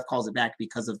 and then the ref calls it back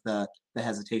because of the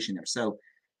hesitation there. So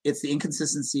it's the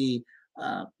inconsistency.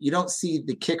 You don't see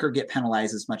the kicker get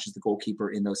penalized as much as the goalkeeper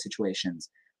in those situations,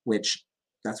 which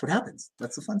that's what happens.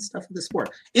 That's the fun stuff of the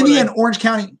sport. In the end, Orange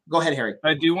County. Go ahead, Harry.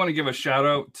 I do want to give a shout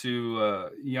out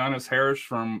to Giannis Harris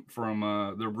from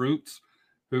the Roots,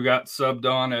 who got subbed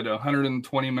on at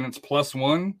 120 minutes plus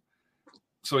one.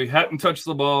 So he hadn't touched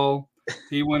the ball.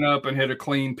 He went up and hit a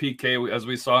clean PK, as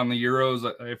we saw in the Euros.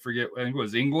 I forget. I think it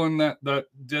was England that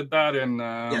did that, and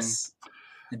yes,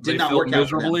 it did not work out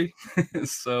miserably.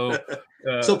 So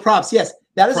props. Yes,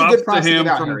 that is a good props to him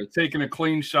to from Harry. Taking a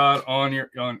clean shot on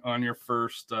your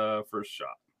first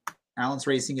shot. Alan's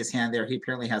raising his hand there. He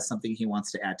apparently has something he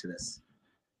wants to add to this.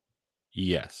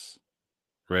 Yes.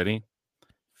 Ready?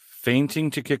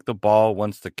 Feinting to kick the ball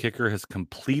once the kicker has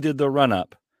completed the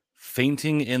run-up.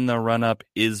 Feinting in the run-up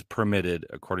is permitted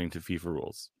according to FIFA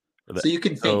rules. So you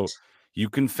can feint. So you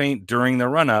can feint during the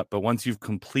run-up, but once you've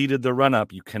completed the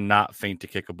run-up, you cannot feint to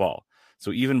kick a ball.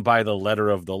 So even by the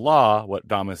letter of the law, what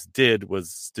Damas did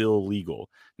was still legal.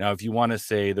 Now, if you want to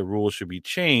say the rule should be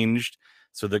changed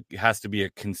so that it has to be a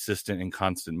consistent and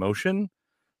constant motion,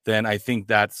 then I think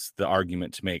that's the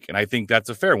argument to make. And I think that's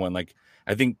a fair one. Like,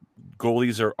 I think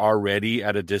goalies are already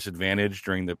at a disadvantage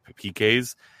during the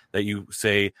PKs, that you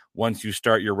say once you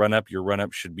start your run-up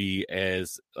should be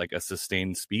as like a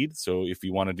sustained speed. So if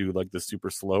you want to do like the super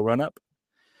slow run-up,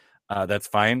 that's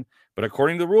fine. But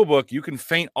according to the rule book, you can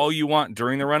feint all you want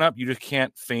during the run-up. You just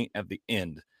can't feint at the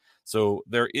end. So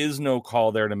there is no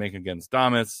call there to make against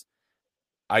Damas.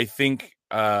 I think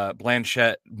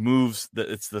Blanchett moves.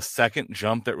 It's the second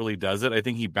jump that really does it. I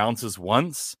think he bounces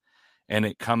once and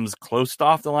it comes close to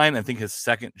off the line. I think his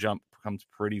second jump comes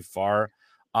pretty far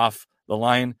off the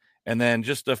line. And then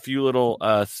just a few little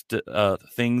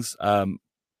things.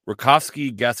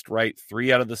 Rakowski guessed right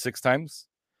 3 out of the 6 times.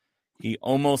 He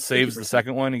almost saves the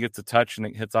second one. He gets a touch and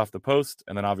it hits off the post.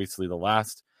 And then obviously the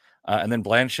last. And then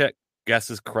Blanchett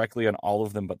guesses correctly on all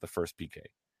of them but the first PK,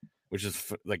 which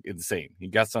is like insane. He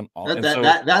guessed on all.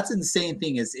 That's insane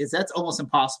thing is that's almost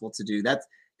impossible to do.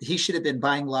 He should have been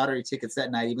buying lottery tickets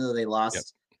that night, even though they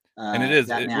lost. Yep. And it is.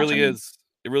 It really is.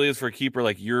 It really is for a keeper.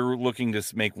 Like, you're looking to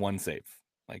make one save.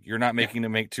 Like, you're not making to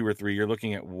make 2 or 3. You're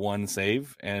looking at one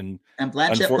save. And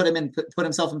Blanchett put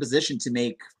himself in position to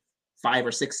make 5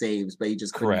 or 6 saves, but he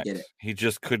just couldn't get it. He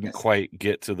just couldn't quite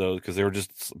get to those because they were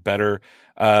just better.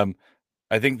 I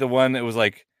think the one that was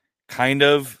like kind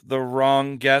of the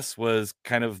wrong guess was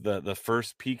kind of the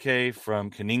first PK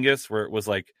from Canningus, where it was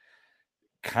like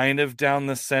kind of down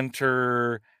the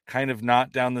center, kind of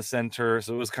not down the center.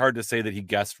 So it was hard to say that he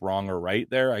guessed wrong or right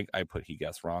there. I put he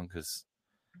guessed wrong because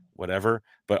whatever.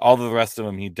 But all the rest of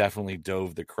them, he definitely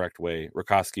dove the correct way.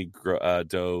 Rakowski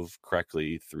dove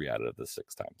correctly 3 out of the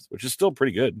 6 times, which is still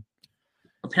pretty good.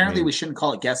 Apparently, we shouldn't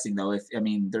call it guessing, though.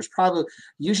 There's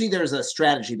usually there's a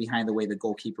strategy behind the way the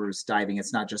goalkeeper is diving.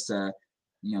 It's not just I'm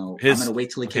going to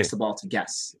wait till he kicks the ball to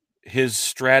guess. His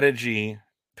strategy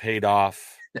paid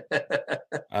off.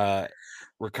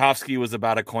 Rakowski was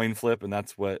about a coin flip, and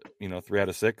that's what 3 out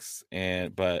of 6.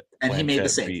 And he made the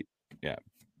save. Yeah.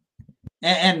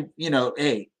 And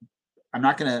hey,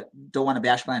 don't want to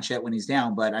bash Blanchett when he's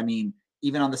down, but I mean,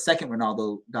 even on the second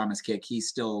Ronaldo Damas kick, he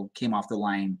still came off the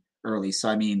line early. So,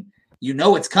 I mean,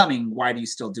 it's coming. Why do you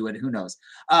still do it? Who knows?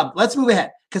 Let's move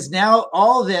ahead, because now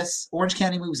all this, Orange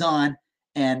County moves on,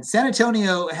 and San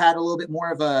Antonio had a little bit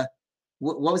more of a,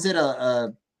 what was it?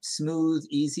 A smooth,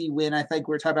 easy win. I think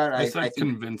we're talking about. I think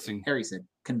convincing. Harry said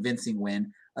convincing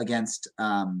win against,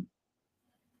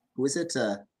 who is it?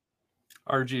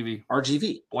 RGV.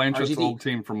 RGV. Blanchett's old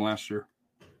team from last year.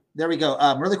 There we go.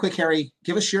 Really quick, Harry,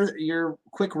 give us your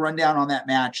quick rundown on that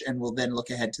match, and we'll then look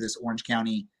ahead to this Orange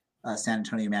County San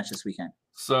Antonio match this weekend.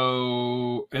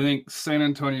 So I think San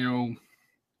Antonio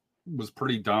was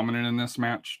pretty dominant in this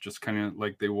match, just kind of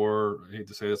like they were, I hate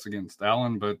to say this against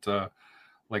Allen, but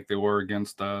like they were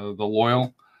against the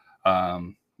Loyal.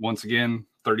 Once again,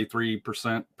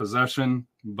 33% possession,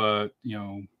 but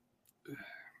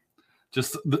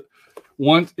just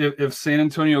if San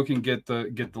Antonio can get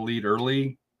the lead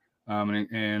early,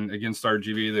 and against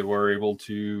RGV, they were able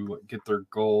to get their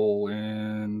goal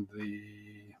in the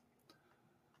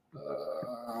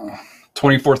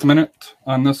 24th minute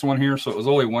on this one here. So it was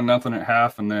only 1-0 at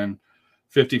half, and then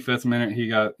 55th minute he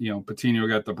got, Patino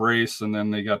got the brace, and then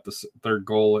they got the third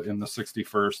goal in the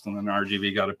 61st, and then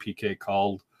RGV got a PK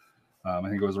called. I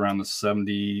think it was around the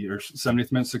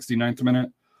 70th minute, 69th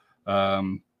minute.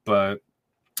 But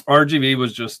RGV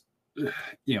was just,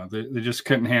 they just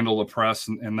couldn't handle the press,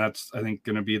 and that's, I think,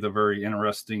 going to be the very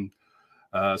interesting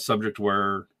subject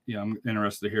where, I'm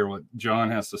interested to hear what John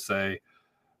has to say,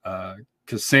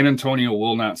 because San Antonio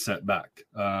will not set back.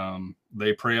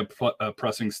 They play a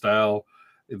pressing style.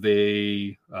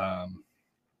 They,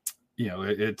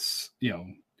 it's,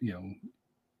 to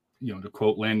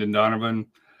quote Landon Donovan,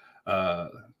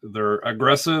 they're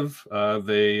aggressive.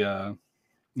 They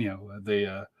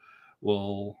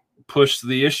will push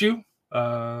the issue.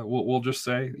 We'll just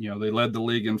say, they led the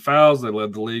league in fouls. They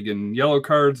led the league in yellow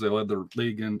cards. They led the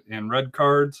league in red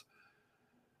cards.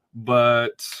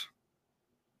 But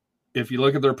if you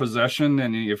look at their possession,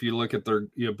 and if you look at their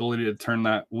ability to turn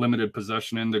that limited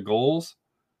possession into goals,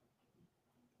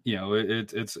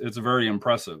 it's very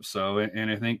impressive. So, and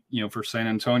I think, for San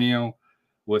Antonio,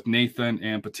 with Nathan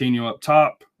and Patino up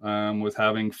top, with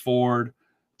having Ford,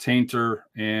 Tainter,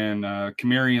 and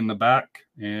Kamiri in the back,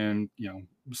 and,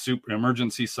 super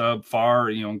emergency sub,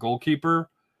 Farr, goalkeeper,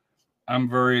 I'm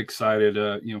very excited,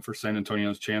 for San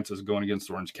Antonio's chances going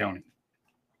against Orange County.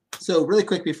 So really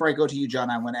quick, before I go to you,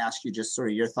 John, I want to ask you just sort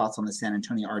of your thoughts on the San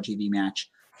Antonio RGV match.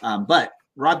 But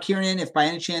Rob Kieran, if by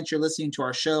any chance you're listening to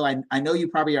our show, I know you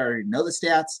probably already know the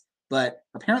stats, but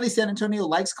apparently San Antonio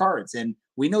likes cards. And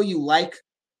we know you like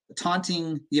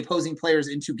taunting the opposing players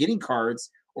into getting cards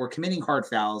or committing hard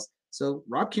fouls. So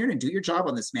Rob Kieran, do your job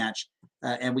on this match.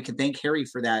 And we can thank Harry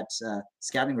for that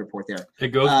scouting report there. It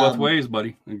goes both ways,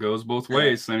 buddy. It goes both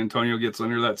ways. San Antonio gets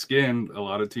under that skin. A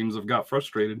lot of teams have got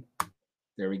frustrated.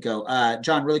 There we go.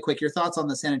 John, really quick, your thoughts on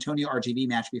the San Antonio RGV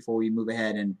match before we move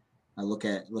ahead and look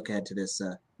ahead to this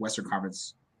Western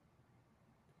Conference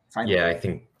final. Yeah, I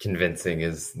think convincing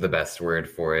is the best word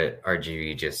for it.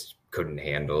 RGV just couldn't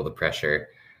handle the pressure.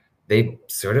 They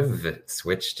sort of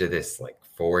switched to this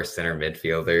 4 center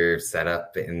midfielder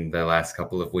setup in the last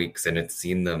couple of weeks, and it's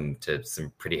seen them to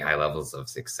some pretty high levels of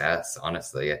success.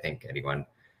 Honestly, I think anyone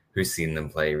who's seen them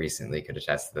play recently could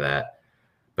attest to that.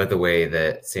 But the way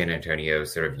that San Antonio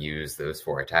sort of used those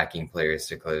 4 attacking players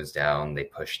to close down, they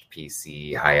pushed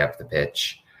PC high up the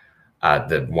pitch.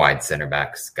 The wide center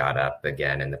backs got up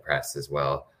again in the press as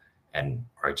well, and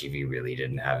RGV really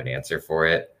didn't have an answer for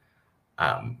it.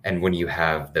 And when you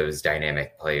have those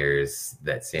dynamic players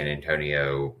that San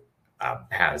Antonio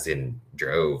has in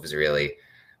droves, really,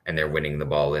 and they're winning the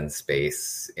ball in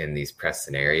space in these press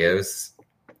scenarios,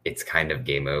 it's kind of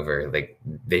game over.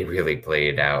 They really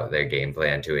played out their game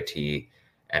plan to a T.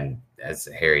 And as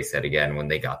Harry said again, when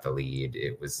they got the lead,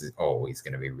 it was always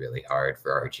going to be really hard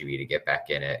for RGV to get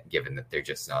back in it, given that they're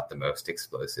just not the most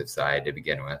explosive side to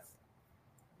begin with.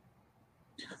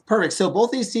 Perfect. So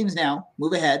both these teams now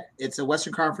move ahead. It's a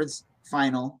Western Conference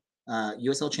final,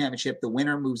 USL Championship. The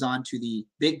winner moves on to the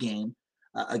big game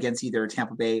against either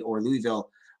Tampa Bay or Louisville.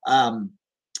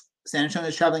 San Antonio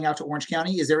is traveling out to Orange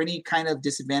County. Is there any kind of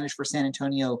disadvantage for San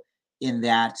Antonio in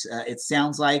that it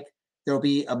sounds like there'll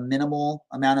be a minimal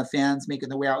amount of fans making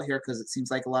their way out here, because it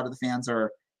seems like a lot of the fans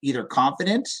are either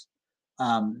confident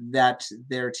that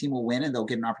their team will win and they'll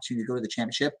get an opportunity to go to the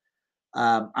championship.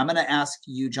 I'm going to ask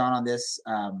you, John, on this.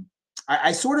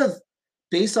 I sort of,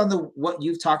 based on what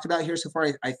you've talked about here so far,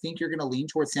 I think you're going to lean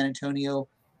towards San Antonio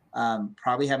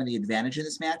probably having the advantage in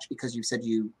this match, because you said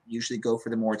you usually go for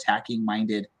the more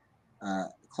attacking-minded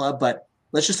club. But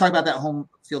let's just talk about that home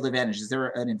field advantage. Is there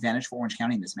an advantage for Orange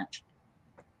County in this match?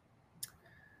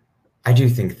 I do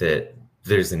think that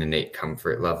there's an innate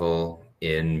comfort level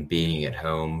in being at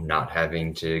home, not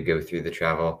having to go through the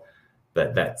travel.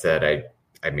 But that said, I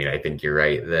think you're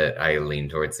right that I lean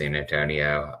towards San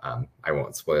Antonio. I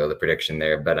won't spoil the prediction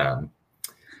there, but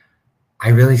I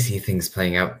really see things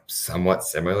playing out somewhat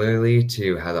similarly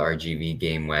to how the RGV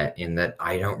game went, in that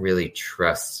I don't really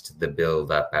trust the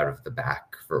build up out of the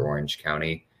back for Orange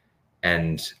County.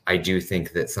 And I do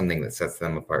think that something that sets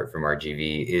them apart from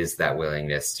RGV is that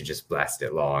willingness to just blast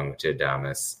it long to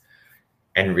Adames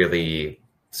and really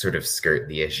sort of skirt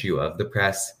the issue of the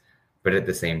press. But at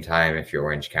the same time, if you're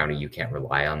Orange County, you can't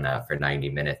rely on that for 90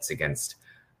 minutes against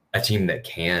a team that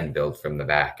can build from the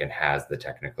back and has the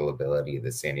technical ability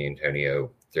that San Antonio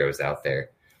throws out there.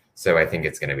 So I think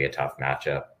it's going to be a tough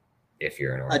matchup if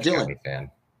you're an Orange County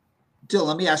fan. Dylan,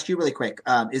 let me ask you really quick.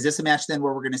 Is this a match then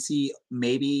where we're going to see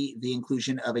maybe the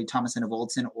inclusion of a Thomas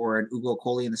Enevoldsen or an Ugo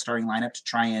Coley in the starting lineup to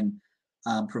try and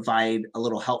provide a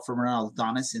little help for Ronaldo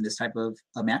Adames in this type of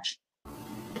a match?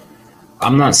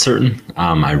 I'm not certain.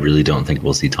 I really don't think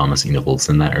we'll see Thomas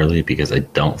Enevoldsen that early because I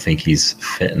don't think he's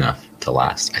fit enough to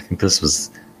last. I think this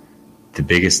was the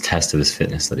biggest test of his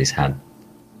fitness that he's had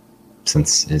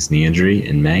since his knee injury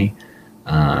in May.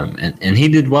 And he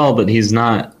did well, but he's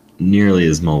not nearly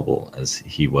as mobile as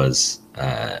he was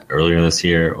earlier this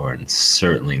year, or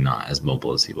certainly not as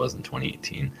mobile as he was in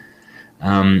 2018.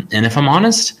 And if I'm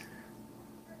honest,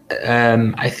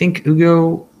 I think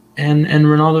Ugo and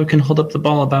Ronaldo can hold up the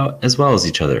ball about as well as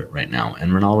each other right now.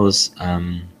 And Ronaldo's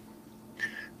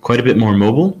quite a bit more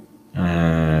mobile,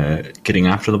 getting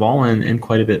after the ball, and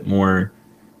quite a bit more,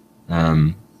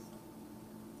 in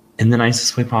the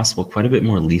nicest way possible, quite a bit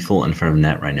more lethal in front of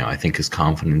net right now. I think his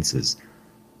confidence is,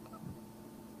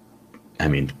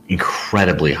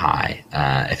 incredibly high.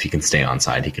 If he can stay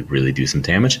onside, he could really do some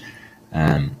damage.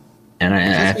 And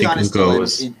I think Ugo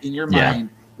is...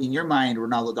 In your mind,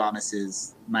 Ronaldo Adames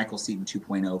is Michael Seaton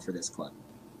 2.0 for this club.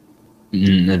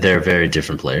 They're very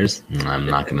different players. I'm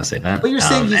not going to say that. But you're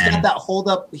saying he's got that hold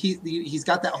up. He's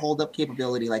got that hold up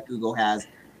capability like Ugo has,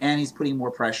 and he's putting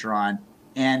more pressure on.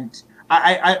 And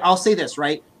I'll say this,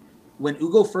 right? When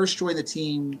Ugo first joined the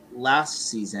team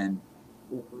last season,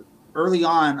 early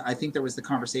on, I think there was the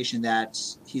conversation that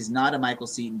he's not a Michael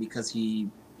Seaton because he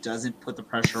doesn't put the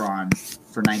pressure on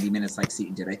for 90 minutes like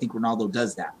Seaton did. I think Ronaldo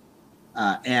does that.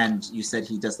 And you said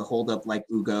he does the hold up like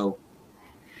Ugo.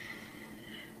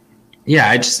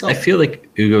 Yeah, I feel like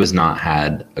Ugo has not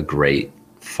had a great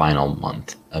final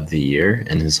month of the year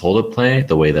in his hold up play,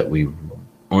 the way that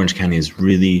Orange County has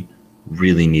really,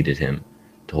 really needed him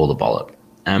to hold the ball up.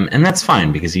 And that's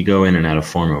fine because you go in and out of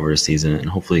form over a season, and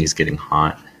hopefully he's getting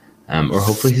hot, or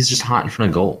hopefully he's just hot in front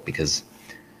of goal. Because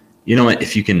you know what,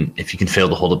 if you can fail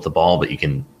to hold up the ball, but you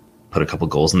can put a couple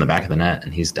goals in the back of the net,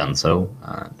 and he's done so,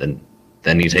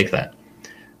 then you take that.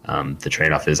 The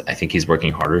trade-off is I think he's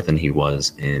working harder than he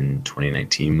was in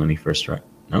 2019 when he first arrived.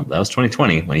 No, that was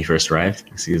 2020 when he first arrived.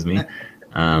 Excuse me.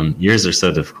 Years are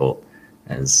so difficult,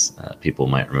 as people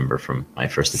might remember from my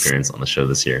first appearance on the show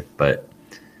this year. But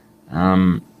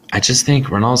I just think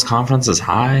Ronaldo's confidence is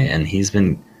high, and he's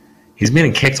been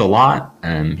kicked a lot.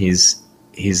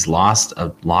 He's lost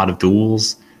a lot of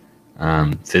duels,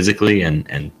 physically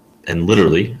and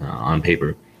literally on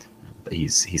paper. But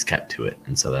he's kept to it,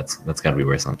 and so that's got to be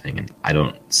worth something. And I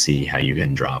don't see how you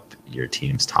can drop your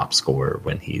team's top scorer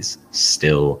when he's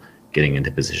still getting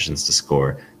into positions to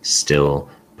score, still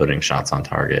putting shots on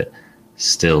target,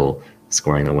 still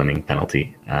scoring the winning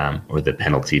penalty, or the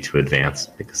penalty to advance,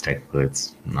 because technically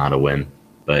it's not a win.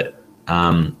 But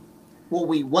well,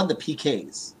 we won the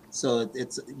PKs. So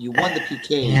you won the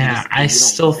PKs. Yeah, I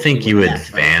still think you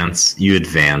advance. Right? You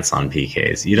advance on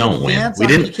PKs. You don't win.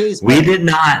 We did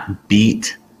not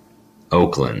beat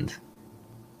Oakland,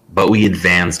 but we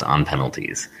advanced on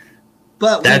penalties.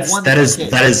 But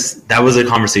that was a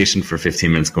conversation for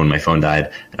 15 minutes ago when my phone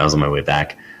died and I was on my way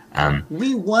back.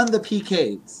 We won the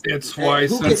PKs. It's why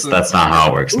that's not how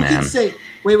it works, man.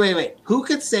 Wait. Who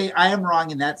could say I am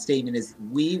wrong in that statement? Is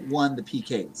we won the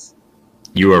PKs?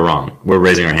 You are wrong. We're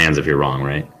raising our hands if you're wrong,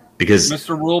 right? Because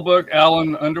Mr. Rulebook,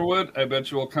 Alan Underwood, I bet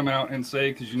you will come out and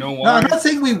say, because you know why. No, I'm not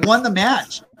saying we won the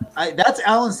match. That's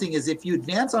Alan's thing, is if you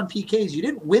advance on PKs, you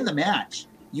didn't win the match.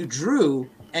 You drew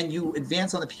and you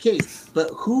advance on the PKs.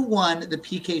 But who won the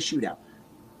PK shootout?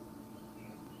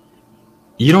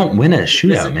 You don't win a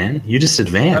shootout, man. You just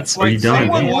advance. Or you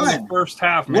don't advance. The first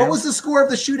half, man. What was the score of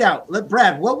the shootout?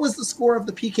 Brad, what was the score of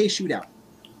the PK shootout?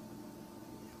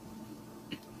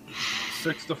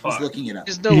 6-5. He's looking it up.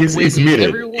 He's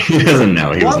muted. He doesn't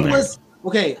know.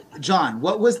 Okay, John,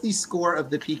 what was the score of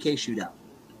the PK shootout?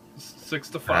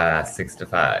 6-5.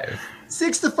 6-5.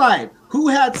 6-5. Who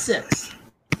had 6?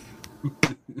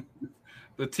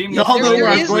 The team. Y'all know where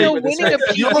I'm going with this,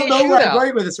 right? Y'all know where I'm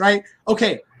going with this, right?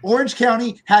 Okay, Orange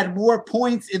County had more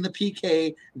points in the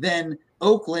PK than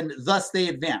Oakland, thus they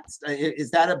advanced. Is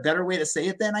that a better way to say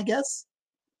it then, I guess?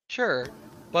 Sure.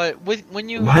 But when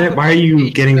you why are you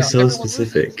getting so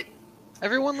specific?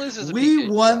 Everyone loses a We PK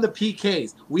won shootout. the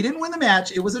PKs. We didn't win the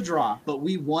match. It was a draw, but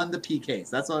we won the PKs.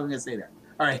 That's all I'm going to say there.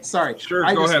 All right, sorry. Sure,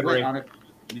 I go just ahead, went Ray. on a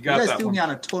You got guys that threw one. me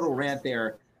on a total rant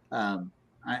there.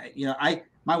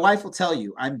 My wife will tell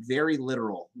you I'm very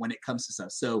literal when it comes to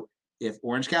stuff. So if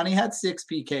Orange County had 6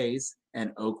 PKs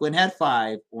and Oakland had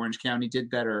 5, Orange County did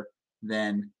better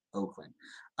than Oakland.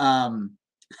 John's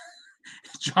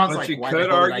But like, you why the could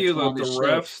hell did I argue come on that this the show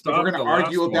ref if we're stopped going to the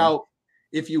argue last one. about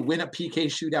if you win a PK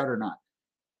shootout or not?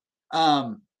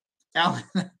 Alan,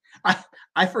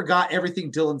 I forgot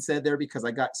everything Dylan said there because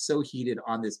I got so heated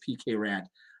on this PK rant.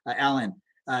 Alan,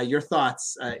 your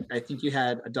thoughts? I think you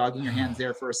had a dog in your hands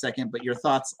there for a second, but your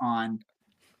thoughts on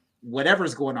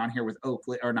whatever's going on here with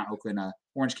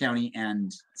Orange County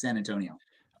and San Antonio.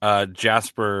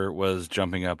 Jasper was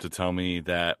jumping up to tell me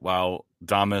that while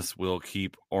Damas will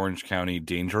keep Orange County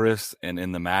dangerous and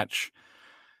in the match,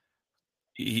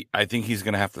 I think he's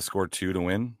going to have to score 2 to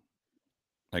win.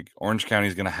 Like Orange County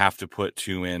is going to have to put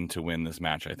 2 in to win this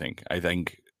match. I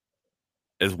think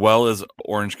as well as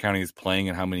Orange County is playing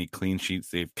and how many clean sheets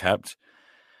they've kept,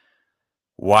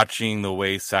 watching the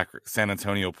way San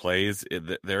Antonio plays,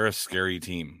 they're a scary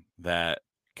team that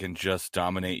can just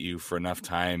dominate you for enough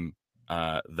time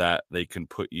that they can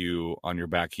put you on your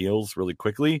back heels really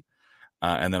quickly.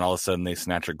 And then all of a sudden they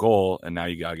snatch a goal and now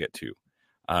you got to get 2.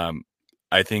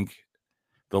 I think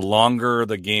the longer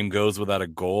the game goes without a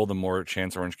goal, the more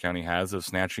chance Orange County has of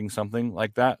snatching something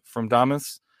like that from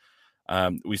Damas.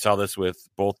 We saw this with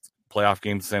both playoff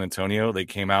games in San Antonio. They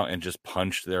came out and just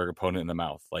punched their opponent in the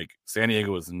mouth. Like San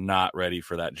Diego was not ready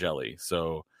for that jelly.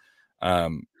 So,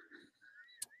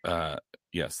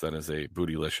 yes, that is a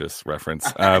bootylicious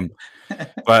reference.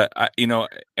 But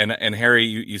and Harry,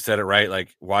 you said it right.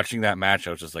 Like watching that match,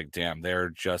 I was just like, damn, they're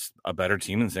just a better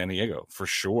team than San Diego for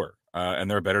sure.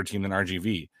 And they're a better team than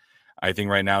RGV. I think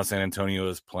right now San Antonio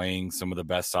is playing some of the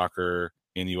best soccer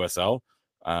in USL.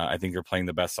 I think they're playing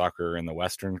the best soccer in the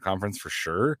Western Conference for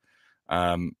sure.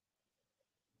 And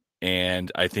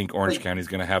I think Orange County is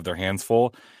going to have their hands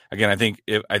full. Again, I think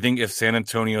if San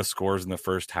Antonio scores in the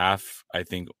first half, I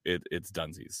think it's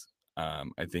dunsies.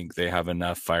 I think they have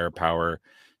enough firepower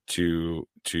to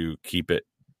keep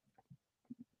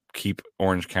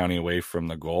Orange County away from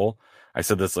the goal. I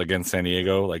said this against San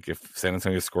Diego. Like if San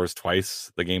Antonio scores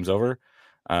twice, the game's over.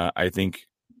 I think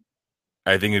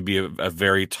it'd be a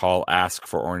very tall ask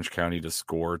for Orange County to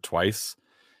score twice.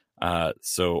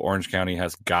 So Orange County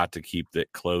has got to keep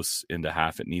it close into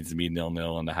half. It needs to be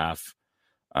 0-0 into half.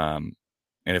 And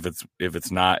if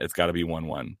it's not, it's got to be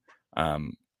 1-1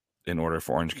 in order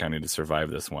for Orange County to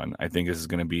survive this one. I think this is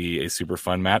going to be a super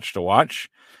fun match to watch.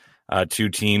 2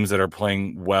 teams that are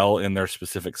playing well in their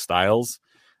specific styles.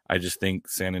 I just think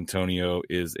San Antonio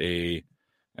is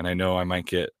and I know I might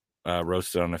get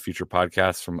roasted on a future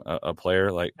podcast from a player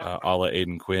like a la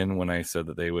Aiden Quinn when I said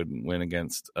that they would win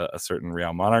against a certain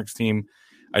Real Monarchs team.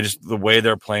 The way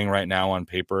they're playing right now on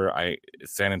paper,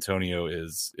 San Antonio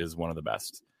is one of the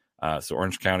best. So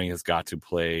Orange County has got to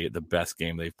play the best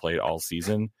game they've played all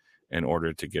season in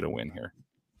order to get a win here.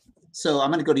 So I'm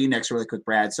going to go to you next really quick,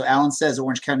 Brad. So Alan says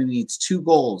Orange County needs 2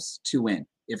 goals to win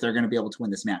if they're going to be able to win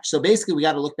this match. So basically we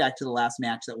got to look back to the last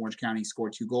match that Orange County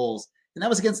scored 2 goals, and that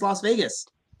was against Las Vegas.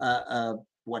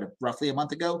 Roughly a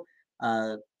month ago.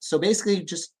 So basically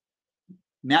just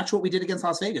match what we did against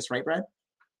Las Vegas, right, Brad?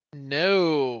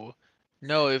 No,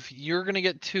 if you're going to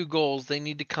get 2 goals, they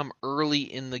need to come early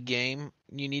in the game.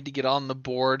 You need to get on the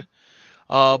board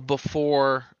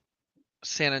before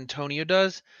San Antonio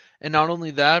does. And not only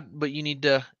that, but you need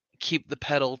to keep the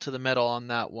pedal to the metal on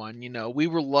that one. We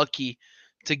were lucky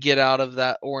to get out of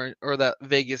that or that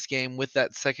Vegas game with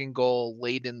that second goal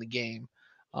late in the game.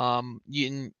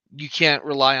 You can't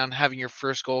rely on having your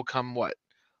first goal come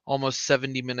almost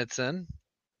 70 minutes in.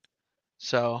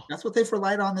 So that's what they've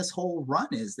relied on this whole run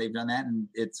is they've done that and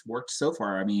it's worked so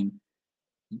far. I mean,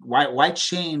 why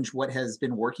change what has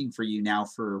been working for you now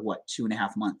for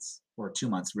 2.5 months or 2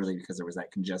 months really, because there was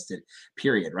that congested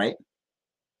period, right?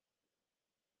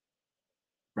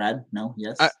 Brad, no,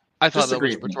 yes. I thought that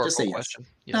was a rhetorical question.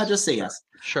 Yes. No, just say yes.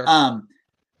 Sure.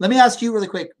 Let me ask you really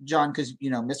quick, John, because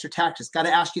Mr. Tactus, got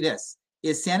to ask you this: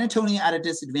 is San Antonio at a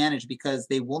disadvantage because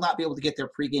they will not be able to get their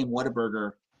pregame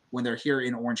Whataburger when they're here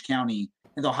in Orange County,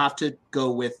 and they'll have to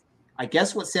go with, I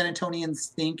guess, what San Antonians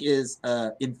think is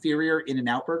inferior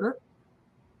In-N-Out burger?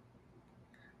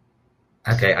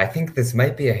 Okay, I think this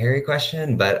might be a hairy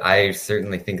question, but I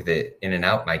certainly think that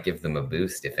In-N-Out might give them a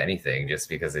boost, if anything, just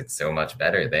because it's so much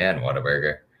better than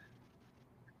Whataburger.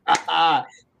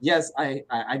 Yes,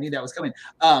 I knew that was coming.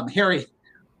 Harry,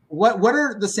 What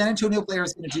are the San Antonio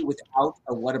players going to do without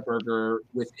a Whataburger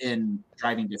within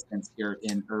driving distance here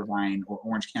in Irvine or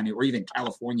Orange County or even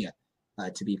California,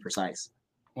 to be precise?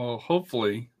 Well,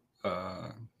 hopefully,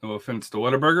 no offense to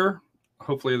Whataburger,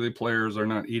 hopefully the players are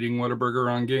not eating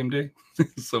Whataburger on game day.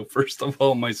 So first of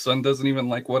all, my son doesn't even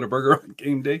like Whataburger on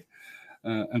game day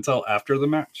until after the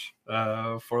match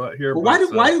for that here.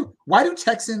 Well, why do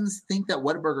Texans think that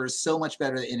Whataburger is so much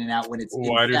better than In-N-Out when it's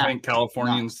why do you think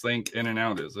Californians think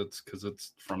In-N-Out is? It's because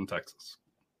it's from Texas.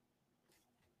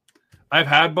 I've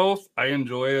had both. I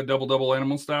enjoy a double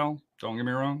animal style. Don't get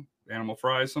me wrong. Animal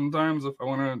fries sometimes if I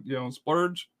want to,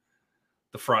 splurge.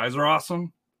 The fries are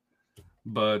awesome.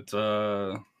 But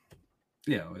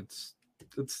it's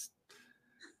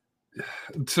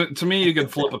to me, you could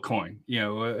flip a coin.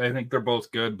 I think they're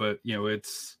both good, but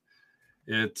it's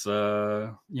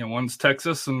one's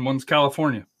Texas and one's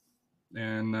California.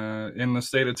 And in the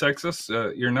state of Texas,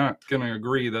 you're not going to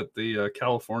agree that the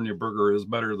California burger is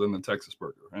better than the Texas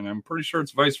burger, and I'm pretty sure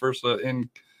it's vice versa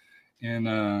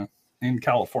in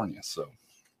California. So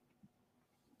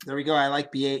there we go. I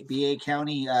like BA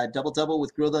County double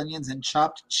with grilled onions and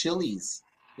chopped chilies.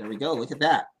 There we go. Look at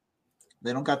that.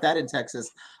 They don't got that in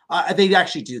Texas. They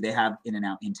actually do. They have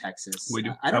In-N-Out in Texas. We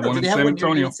do. I don't know. Do they have one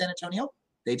near in San Antonio?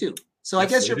 They do. So yes, I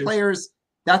guess your players.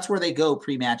 That's where they go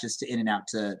pre-matches to In-N-Out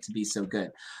to be so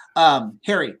good.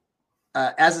 Harry,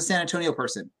 as a San Antonio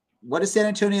person, what does San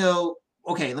Antonio –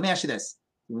 okay, let me ask you this.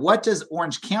 What does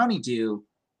Orange County do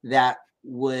that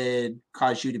would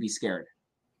cause you to be scared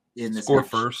in this Score match?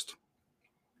 First.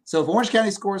 So if Orange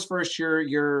County scores first,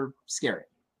 you're scared.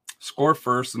 Score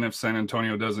first, and if San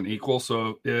Antonio doesn't equal.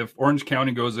 So if Orange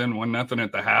County goes in 1-0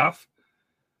 at the half,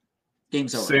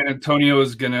 game's over. San Antonio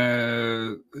is going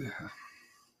to –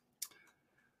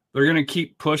 they're going to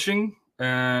keep pushing,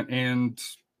 and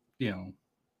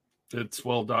it's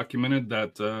well documented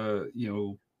that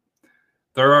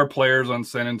there are players on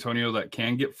San Antonio that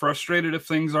can get frustrated if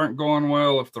things aren't going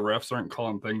well, if the refs aren't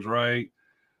calling things right,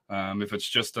 if it's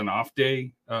just an off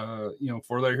day,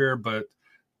 for that here. But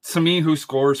to me, who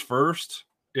scores first?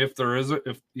 If there is I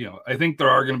think there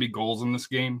are going to be goals in this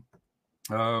game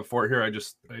for it here. I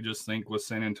just think with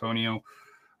San Antonio,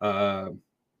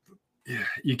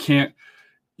 you can't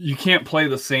play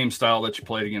the same style that you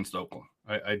played against Oakland.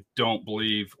 I don't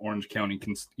believe Orange County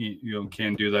can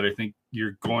do that. I think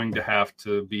you're going to have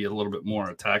to be a little bit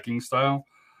more attacking style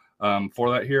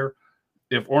for that here.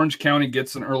 If Orange County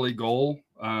gets an early goal,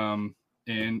 and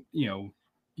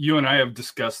you and I have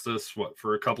discussed this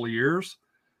for a couple of years.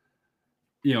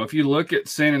 If you look at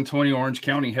San Antonio, Orange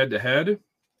County head to head,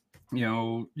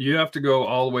 you have to go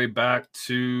all the way back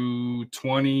to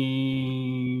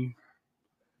 2016?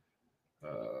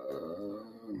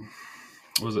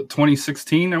 Or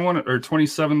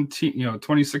 2017?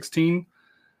 2016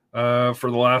 for the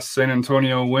last San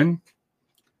Antonio win.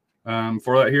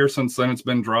 For that here, since then it's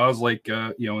been draws like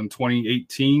in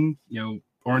 2018.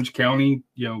 Orange County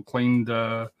claimed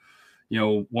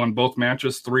won both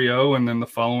matches 3-0, and then the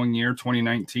following year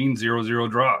 2019 0-0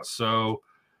 draws. So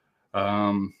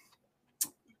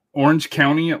Orange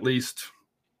County, at least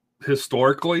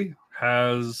historically,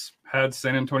 has had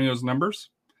San Antonio's numbers.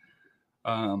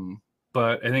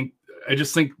 But I think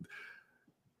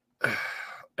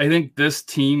this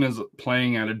team is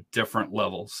playing at a different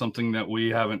level, something that we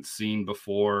haven't seen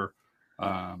before.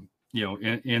 In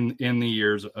the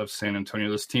years of San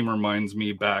Antonio, this team reminds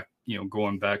me back,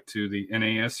 going back to the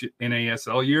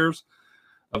NASL years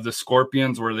of the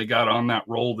Scorpions, where they got on that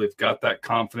roll. They've got that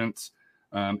confidence.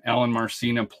 Alan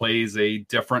Marcina plays a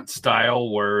different style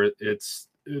where it's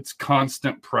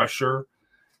constant pressure,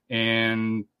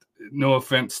 and no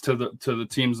offense to the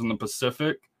teams in the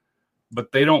Pacific, but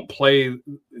they play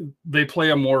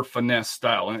a more finesse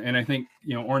style. And I think,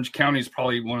 Orange County is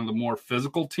probably one of the more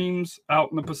physical teams out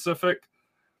in the Pacific,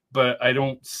 but I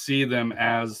don't see them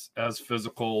as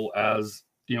physical as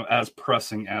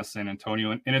pressing as San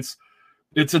Antonio. And it's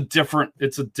a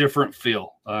different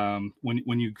feel.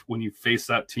 When you face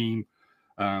that team,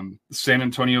 San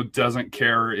Antonio doesn't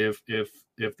care if they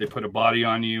put a body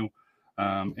on you.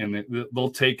 And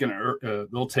they'll take an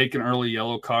early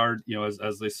yellow card,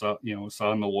 as they saw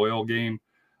in the Loyal game.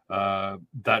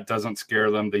 That doesn't scare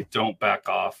them. They don't back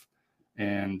off.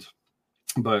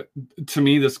 But to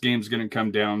me, this game's going to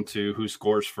come down to who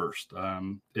scores first.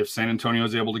 If San Antonio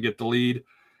is able to get the lead,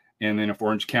 and then if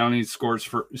Orange County scores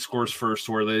first,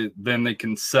 where they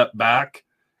can set back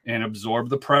and absorb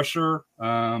the pressure,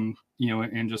 and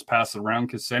just pass it around,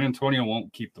 because San Antonio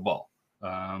won't keep the ball.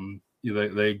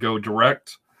 They go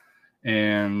direct,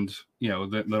 and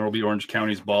that'll be Orange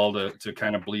County's ball to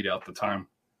kind of bleed out the time.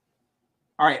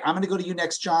 All right, I'm going to go to you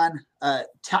next, John.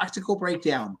 Tactical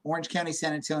breakdown, Orange County,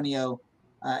 San Antonio.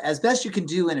 As best you can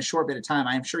do in a short bit of time.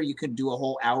 I'm sure you could do a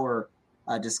whole hour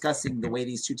discussing the way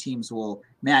these two teams will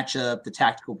match up, the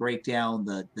tactical breakdown,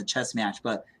 the chess match.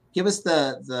 But give us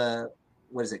the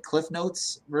what is it, Cliff's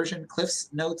Notes version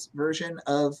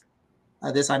of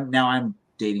this. I'm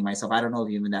dating myself. I don't know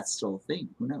if even that's still a thing.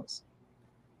 Who knows?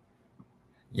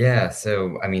 Yeah,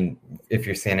 so I mean, if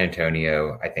you're San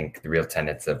Antonio, I think the real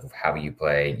tenets of how you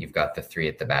play, you've got the three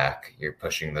at the back, you're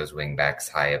pushing those wing backs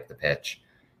high up the pitch,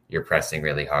 you're pressing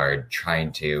really hard,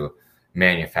 trying to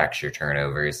manufacture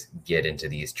turnovers, get into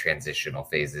these transitional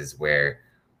phases where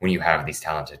when you have these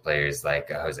talented players like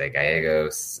Jose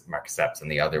Gallegos, Marcus Epps on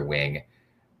the other wing,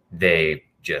 they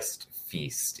just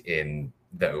feast in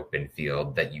the open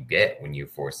field that you get when you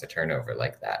force a turnover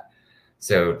like that.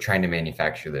 So trying to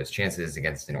manufacture those chances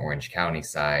against an Orange County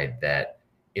side that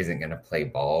isn't going to play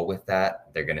ball with that.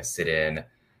 They're going to sit in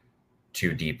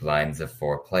two deep lines of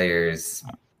four players,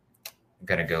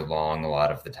 going to go long a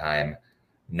lot of the time,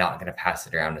 not going to pass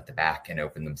it around at the back and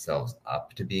open themselves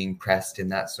up to being pressed in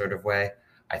that sort of way.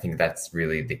 I think that's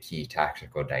really the key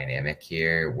tactical dynamic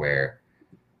here, where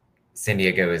San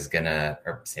Antonio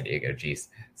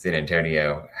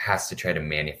has to try to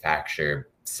manufacture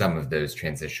some of those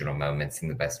transitional moments in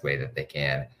the best way that they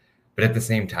can. But at the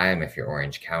same time, if you're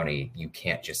Orange County, you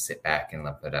can't just sit back and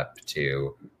lump it up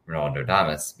to Ronaldo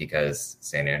Damas, because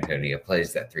San Antonio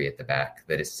plays that three at the back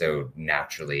that is so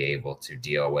naturally able to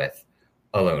deal with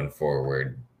a lone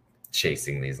forward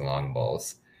chasing these long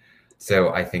balls. So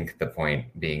I think the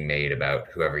point being made about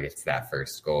whoever gets that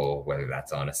first goal, whether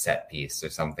that's on a set piece or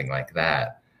something like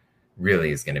that,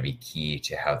 really is going to be key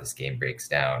to how this game breaks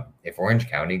down. If Orange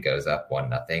County goes up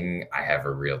 1-0, I have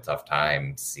a real tough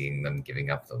time seeing them giving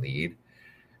up the lead.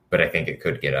 But I think it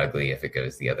could get ugly if it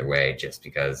goes the other way, just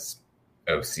because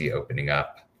OC opening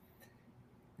up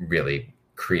really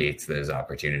creates those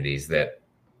opportunities that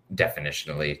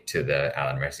definitionally to the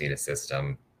Alan Marcina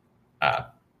system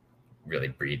really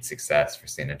breed success for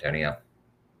San Antonio.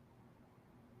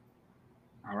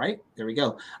 All right, there we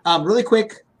go. Really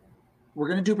quick, we're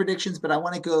going to do predictions, but I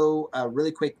want to go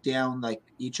really quick down like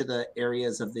each of the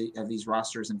areas of these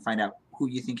rosters and find out who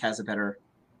you think has a better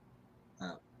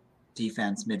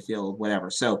defense, midfield, whatever.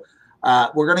 So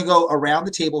we're going to go around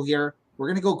the table here. We're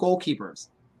going to go goalkeepers.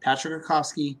 Patrick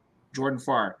Rakowski, Jordan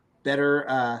Farr.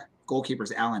 Better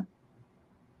goalkeepers, Alan.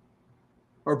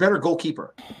 Or better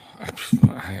goalkeeper.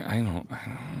 I don't.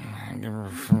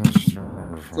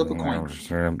 Flip a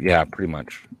coin. Yeah, pretty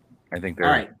much. I think they're.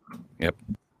 All right. Yep.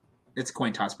 It's a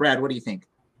coin toss. Brad, what do you think?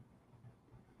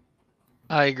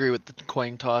 I agree with the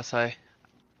coin toss. I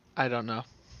don't know.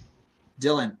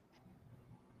 Dylan.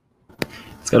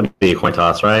 It's got to be a coin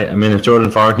toss, right? I mean, if Jordan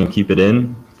Farr can keep it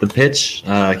in the pitch,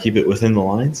 keep it within the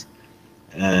lines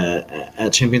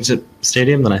at Championship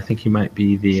Stadium, then I think he might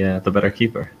be the better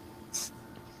keeper.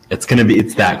 It's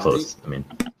that close. I mean,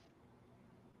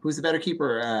 who's the better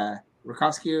keeper,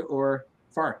 Rakowski or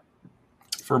Farr?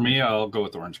 For me, I'll go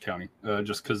with Orange County,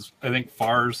 just because I think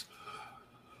Farr's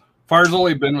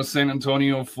only been with San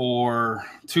Antonio for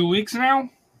 2 weeks now.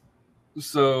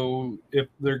 So if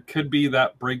there could be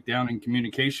that breakdown in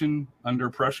communication under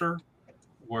pressure,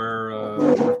 where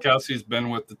Rakowski's been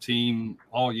with the team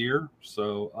all year,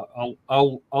 so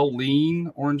I'll lean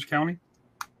Orange County.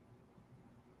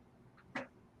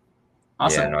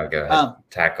 Awesome. Yeah, and I'll go ahead and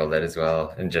tackle that as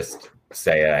well, and just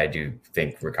say I do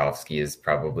think Rakowski is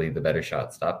probably the better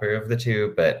shot stopper of the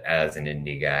two, but as an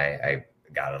indie guy, I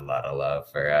got a lot of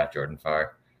love for Jordan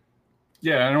Farr.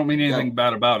 Yeah, I don't mean anything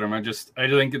bad about him. I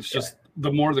think it's just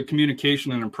the more the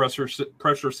communication in a pressure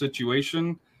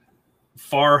situation.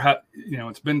 Farr,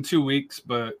 it's been 2 weeks,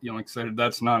 but like I said,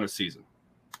 that's not a season.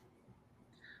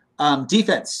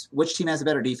 Defense. Which team has a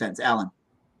better defense, Alan?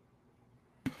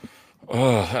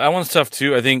 Oh, that one's tough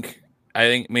too. I think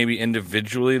maybe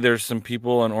individually there's some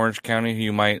people in Orange County who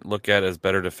you might look at as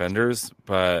better defenders,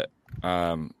 but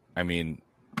I mean,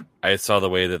 I saw the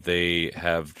way that they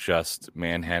have just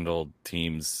manhandled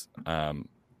teams. San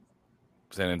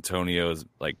Antonio is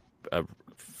like a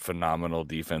phenomenal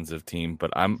defensive team,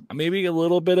 but I'm maybe a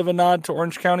little bit of a nod to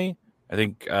Orange County. I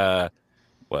think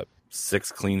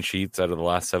 6 clean sheets out of the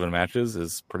last 7 matches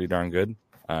is pretty darn good,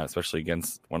 especially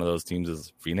against one of those teams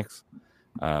as Phoenix.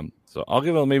 So I'll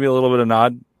give maybe a little bit of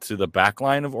nod to the back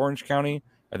line of Orange County.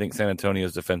 I think San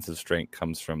Antonio's defensive strength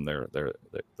comes from the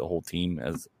whole team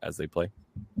as they play.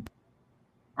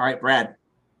 All right, Brad.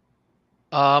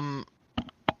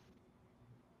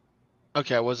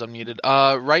 Okay, I was unmuted.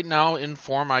 Right now in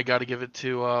form, I got to give it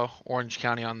to Orange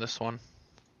County on this one.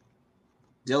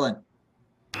 Dylan.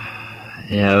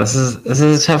 Yeah, this is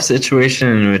a tough situation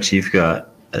in which you've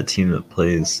got a team that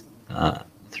plays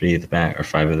 3 at the back or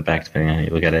 5 at the back, depending on how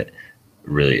you look at it.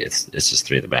 Really, it's just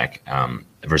 3 at the back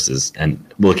versus, and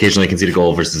will occasionally concede a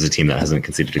goal versus a team that hasn't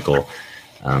conceded a goal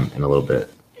in a little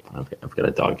bit. I've got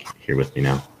a dog here with me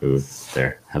now who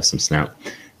have some snout.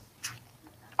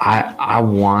 I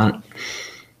want,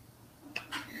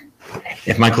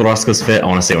 if Michael Roscoe's fit, I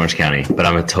want to say Orange County, but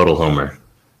I'm a total homer.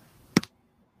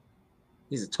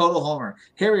 He's a total homer.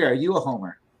 Harry, are you a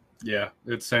homer? Yeah,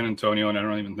 it's San Antonio, and I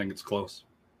don't even think it's close.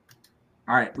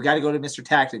 All right, we got to go to Mr.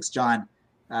 Tactics, John.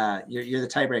 You're the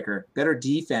tiebreaker. Better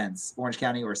defense, Orange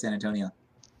County or San Antonio?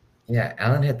 Yeah,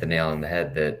 Alan hit the nail on the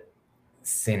head that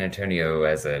San Antonio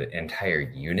as an entire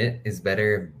unit is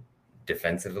better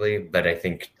defensively, but I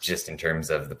think just in terms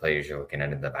of the players you're looking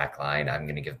at in the back line, I'm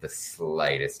going to give the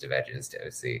slightest of edges to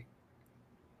OC.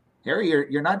 Harry,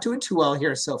 you're not doing too well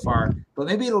here so far, but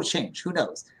maybe it'll change. Who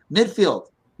knows? Midfield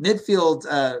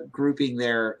grouping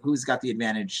there. Who's got the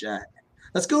advantage?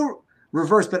 Let's go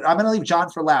reverse, but I'm going to leave John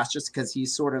for last just because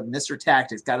he's sort of Mr.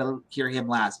 Tactics. Got to hear him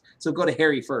last. So go to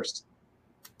Harry first.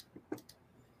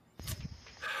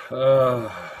 And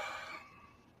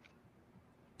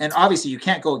obviously, you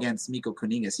can't go against Mikko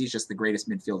Kuningas. He's just the greatest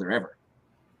midfielder ever.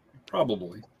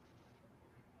 Probably.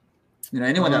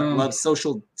 Anyone that loves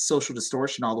social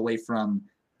distortion all the way from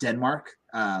Denmark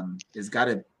has got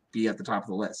to be at the top of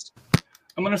the list.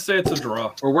 I'm going to say it's a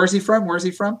draw. Or where's he from?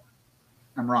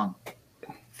 I'm wrong.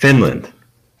 Finland.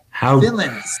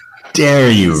 Finland. Dare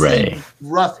you, Ray?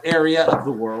 Rough area of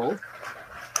the world.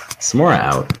 Samora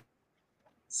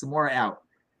out.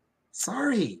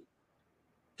 Sorry.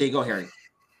 Okay, go, Harry.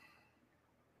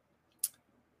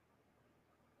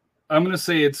 I'm going to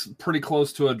say it's pretty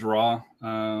close to a draw.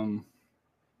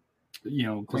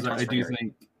 Because I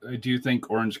do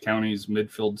think Orange County's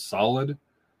midfield solid,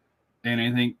 and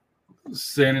I think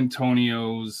San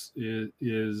Antonio's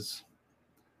is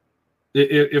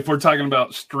if we're talking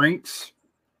about strengths,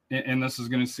 and this is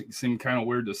going to seem kind of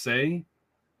weird to say,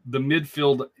 the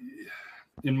midfield,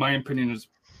 in my opinion, is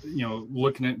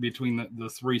looking at between the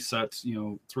 3 sets,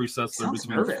 3 sets that are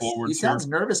between the forwards. He sounds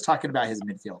nervous talking about his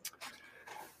midfield.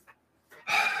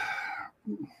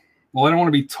 Well, I don't want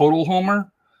to be total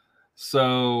homer,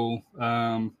 so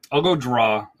I'll go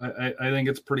draw. I think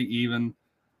it's pretty even.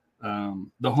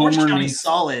 The homer County's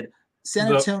solid.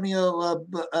 San Antonio,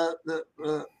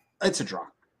 it's a draw.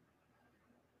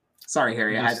 Sorry,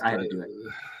 Harry, I had to do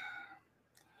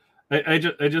it.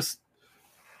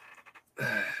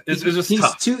 It's just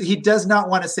tough. He does not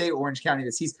want to say Orange County.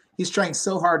 He's trying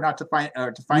so hard not to find.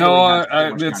 No,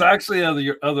 it's actually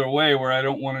the other way where I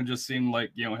don't want to just seem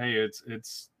like hey, it's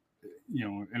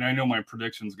and I know my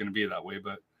prediction is going to be that way,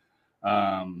 but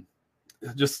I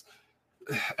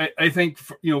think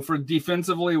for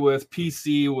defensively with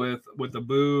PC with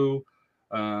Abu,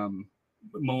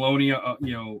 Maloney,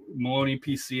 Maloney,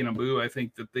 PC, and Abu, I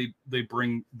think that they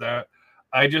bring that.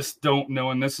 I just don't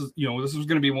know, and this is going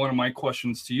to be one of my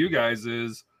questions to you guys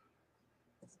is,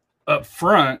 up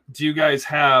front, do you guys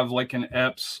have like an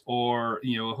Epps or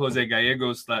Jose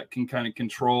Gallegos that can kind of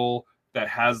control, that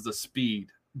has the speed?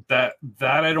 That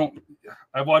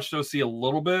I've watched OC a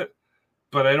little bit,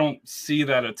 but I don't see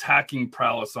that attacking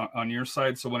prowess on your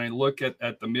side. So when I look at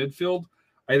the midfield,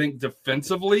 I think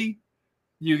defensively,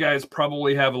 you guys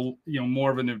probably have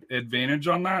more of an advantage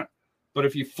on that. But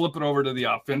if you flip it over to the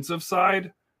offensive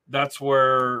side, that's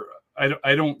where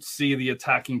I don't see the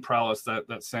attacking prowess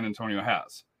that San Antonio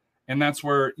has. And that's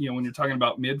where, when you're talking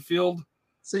about midfield.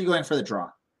 So you're going for the draw.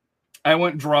 I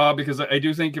went draw because I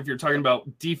do think if you're talking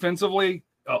about defensively,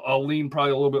 I'll lean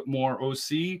probably a little bit more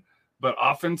OC. But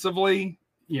offensively,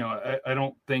 I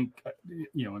don't think,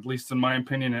 at least in my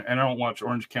opinion, and I don't watch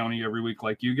Orange County every week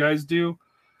like you guys do.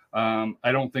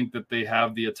 I don't think that they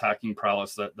have the attacking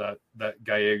prowess that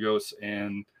Gallegos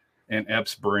and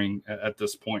Epps bring at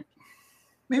this point.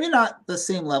 Maybe not the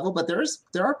same level, but there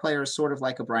are players sort of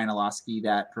like a Brian Olowski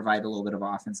that provide a little bit of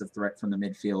offensive threat from the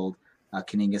midfield.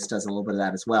 Kuningas does a little bit of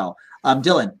that as well.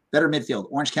 Dylan, better midfield,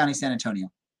 Orange County, San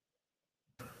Antonio.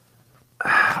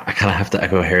 I kind of have to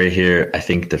echo Harry here. I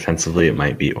think defensively it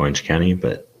might be Orange County,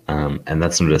 but and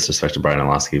that's no disrespect to Brian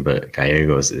Olowski, but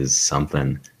Gallegos is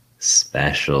something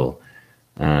special.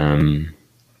 Can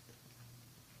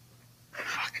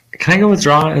I go with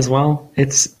draw as well?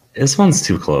 This one's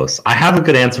too close. I have a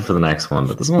good answer for the next one,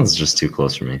 but this one's just too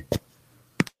close for me.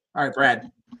 All right,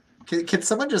 Brad. Can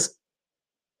someone just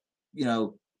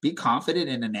be confident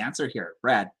in an answer here,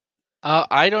 Brad?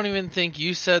 I don't even think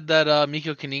you said that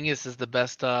Miko Kaningas is the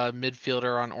best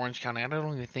midfielder on Orange County. I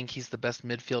don't even think he's the best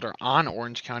midfielder on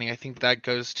Orange County. I think that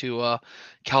goes to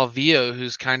Calvillo,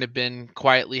 who's kind of been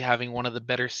quietly having one of the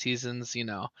better seasons,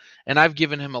 and I've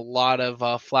given him a lot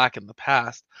of flack in the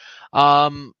past.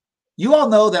 You all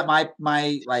know that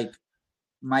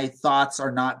my thoughts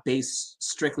are not based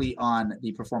strictly on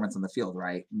the performance on the field,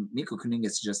 right? Miko Kaningas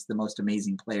is just the most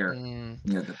amazing player.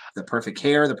 The perfect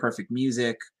hair, the perfect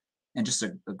music, and just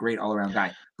a great all-around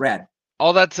guy. Brad.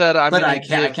 All that said, I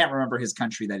can't remember his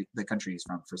country, the country he's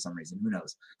from for some reason. Who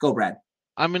knows? Go, Brad.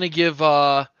 I'm gonna give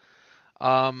San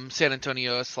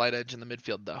Antonio a slight edge in the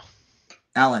midfield, though.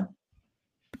 Alan.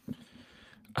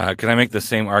 Can I make the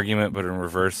same argument but in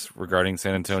reverse regarding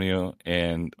San Antonio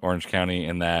and Orange County,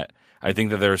 in that I think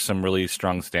that there are some really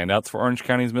strong standouts for Orange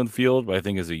County's midfield, but I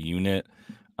think as a unit,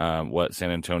 what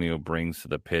San Antonio brings to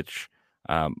the pitch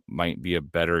might be a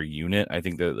better unit. I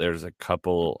think that there's a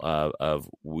couple of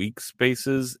weak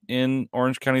spaces in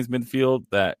Orange County's midfield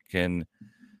that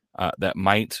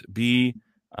might be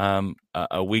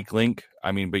a weak link.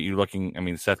 But you're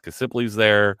looking. Seth Kasipli's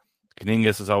there.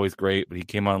 Kaningas is always great, but he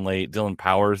came on late. Dylan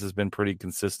Powers has been pretty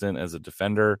consistent as a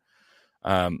defender.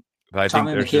 But I think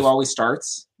McCabe always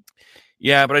starts.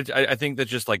 Yeah, but I think that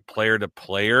just like player to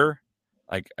player,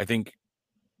 like I think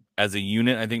as a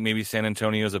unit, I think maybe San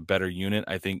Antonio is a better unit.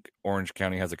 I think Orange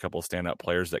County has a couple of standout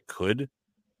players that could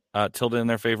tilt it in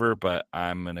their favor, but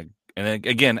and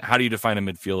again, how do you define a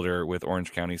midfielder with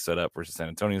Orange County setup versus San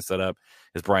Antonio setup?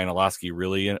 Is Brian Olaski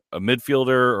really a midfielder,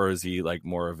 or is he like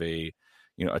more of a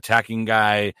attacking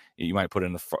guy you might put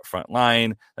in the front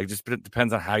line? Like, just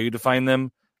depends on how you define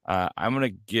them. I'm going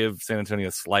to give San Antonio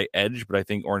a slight edge, but I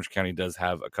think Orange County does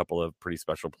have a couple of pretty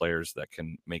special players that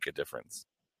can make a difference.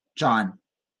 John.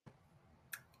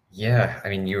 Yeah,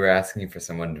 you were asking for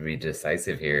someone to be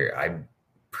decisive here. I'm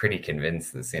pretty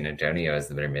convinced that San Antonio has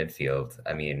the better midfield.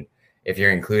 If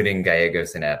you're including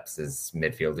Gallegos and Epps as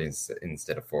midfielders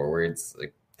instead of forwards,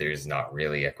 like, there's not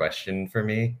really a question for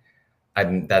me.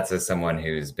 That's as someone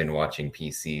who's been watching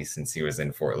PC since he was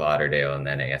in Fort Lauderdale and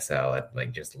then ASL,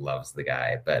 and just loves the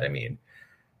guy. But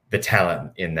the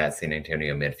talent in that San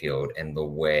Antonio midfield and the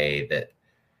way that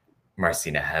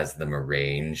Marcina has them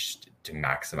arranged to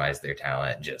maximize their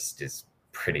talent just is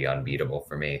pretty unbeatable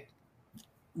for me.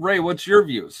 Ray, what's your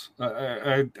views?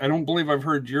 I don't believe I've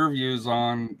heard your views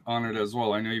on it as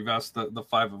well. I know you've asked the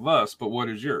five of us, but what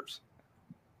is yours?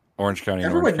 Orange County.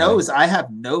 Everyone knows I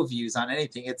have no views on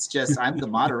anything. It's just I'm the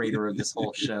moderator of this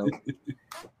whole show.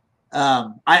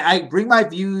 I bring my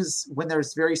views when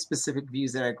there's very specific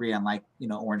views that I agree on, like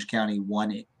Orange County won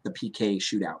the PK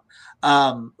shootout.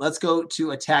 Let's go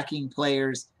to attacking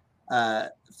players,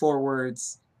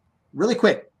 forwards, really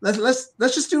quick. Let's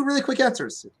just do really quick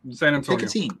answers. San Antonio. Pick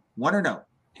a team, one or no.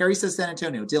 Harry says San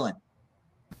Antonio. Dylan.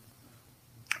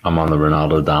 I'm on the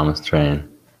Ronaldo Damas train.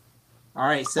 All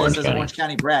right, says Orange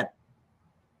County. Brad.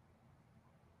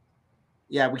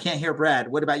 Yeah, we can't hear Brad.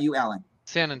 What about you, Alan?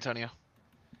 San Antonio.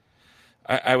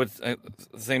 I would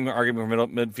same argument for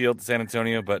midfield, San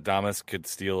Antonio, but Damas could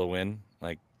steal a win,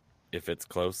 like if it's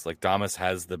close. Like Damas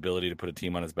has the ability to put a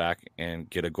team on his back and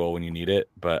get a goal when you need it.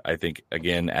 But I think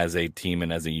again, as a team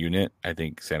and as a unit, I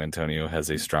think San Antonio has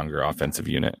a stronger offensive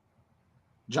unit.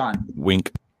 John.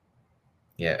 Wink.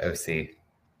 Yeah, OC.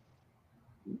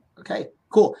 Okay.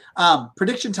 Cool.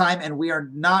 Prediction time, and we're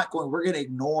going to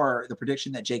ignore the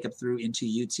prediction that Jacob threw into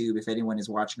YouTube. If anyone is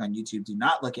watching on YouTube, do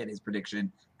not look at his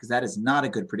prediction, because that is not a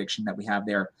good prediction that we have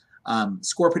there.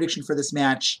 Score prediction for this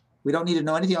match. We don't need to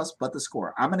know anything else but the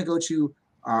score. I'm going to go to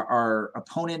our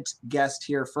opponent guest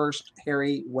here first.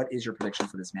 Harry, what is your prediction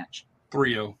for this match?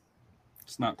 3-0.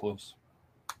 It's not close.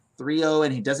 3-0,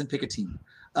 and he doesn't pick a team.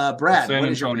 Brad, what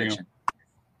is your prediction?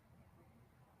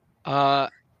 I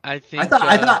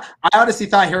honestly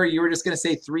thought, Harry, you were just going to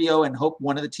say 3-0 and hope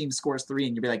one of the teams scores 3,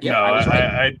 and you'd be like, yeah, no, I was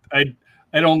right.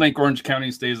 I don't think Orange County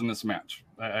stays in this match.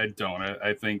 I don't.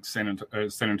 I think San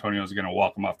Antonio is going to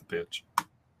walk them off the pitch.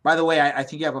 By the way, I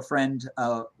think you have a friend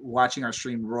watching our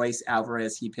stream, Royce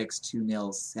Alvarez. He picks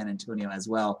 2-0 San Antonio as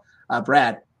well.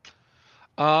 Brad?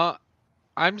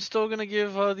 I'm still going to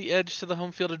give the edge to the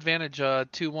home field advantage,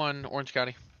 2-1 Orange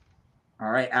County.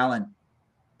 All right, Alan?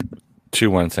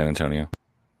 2-1 San Antonio.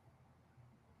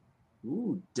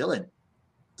 Ooh, Dylan.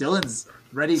 Dylan's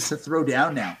ready to throw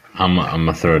down now. I'm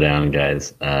a throw down,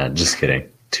 guys. Just kidding.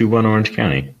 2-1 Orange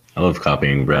County. I love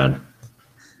copying Brad.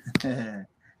 And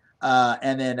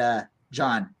then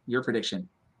John, your prediction.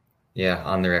 Yeah,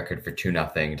 on the record for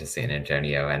 2-0 to San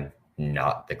Antonio, and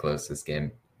not the closest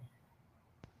game.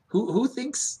 Who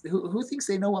thinks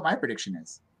they know what my prediction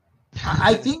is?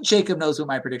 I think Jacob knows what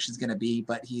my prediction is going to be,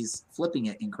 but he's flipping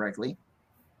it incorrectly.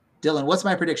 Dylan, what's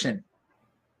my prediction?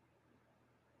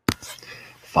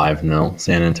 5-0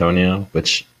 San Antonio,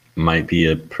 which might be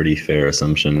a pretty fair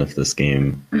assumption if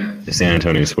San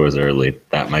Antonio scores early.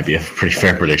 That might be a pretty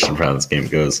fair prediction for how this game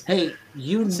goes. Hey,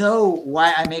 you know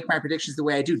why I make my predictions the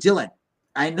way I do. Dylan,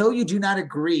 I know you do not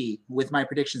agree with my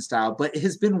prediction style, but it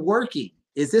has been working.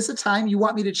 Is this a time you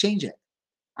want me to change it?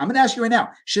 I'm going to ask you right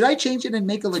now. Should I change it and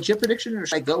make a legit prediction, or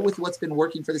should I go with what's been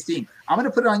working for this team? I'm going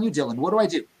to put it on you, Dylan. What do I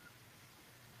do?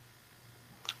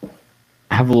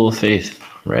 Have a little faith,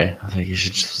 Ray. I think you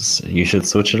should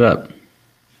switch it up.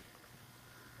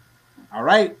 All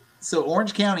right. So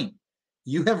Orange County,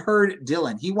 you have heard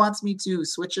Dylan. He wants me to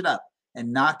switch it up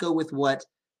and not go with what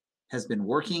has been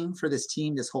working for this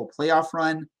team this whole playoff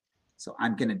run. So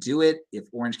I'm going to do it. If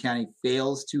Orange County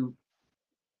fails to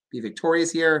be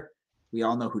victorious here, we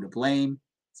all know who to blame.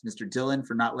 It's Mr. Dylan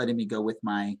for not letting me go with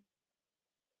my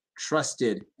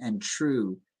trusted and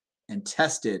true and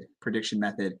tested prediction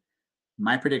method.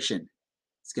 My prediction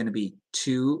is going to be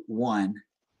 2-1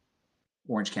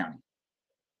 Orange County.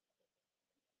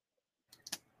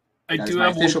 I That do is my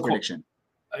have official one prediction.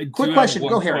 Quick question.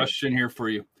 Go, Harry. Question here for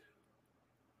you.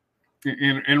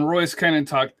 And Royce kind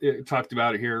of talked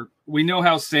about it here. We know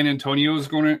how San Antonio is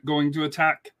going to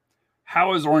attack.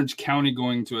 How is Orange County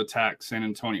going to attack San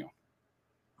Antonio?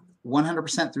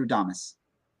 100% through Damas.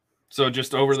 So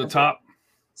just over the top?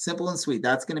 Simple and sweet.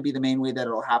 That's going to be the main way that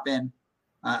it'll happen.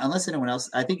 Unless anyone else.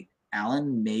 I think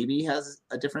Alan maybe has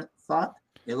a different thought.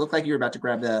 It looked like you were about to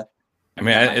grab the... I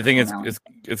mean, I think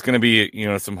it's going to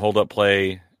be, some hold up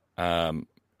play.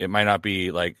 It might not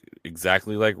be like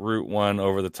exactly like Route 1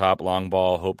 over the top long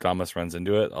ball. Hope Damas runs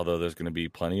into it, although there's going to be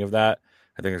plenty of that.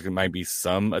 I think there might be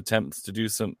some attempts to do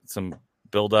some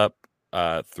build up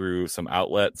through some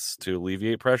outlets to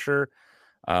alleviate pressure,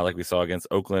 like we saw against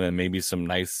Oakland, and maybe some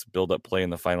nice build up play in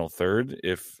the final third.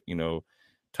 If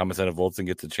Thomas Voltson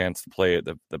gets a chance to play at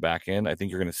the back end, I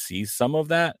think you're going to see some of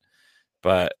that.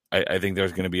 But I think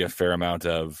there's going to be a fair amount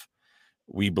of,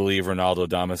 we believe Ronaldo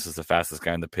Damas is the fastest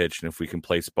guy on the pitch, and if we can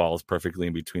place balls perfectly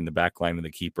in between the back line and the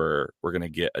keeper, we're going to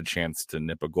get a chance to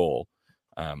nip a goal.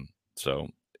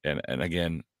 And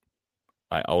again,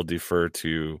 I'll defer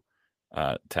to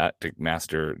tactic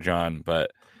master John, but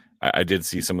I did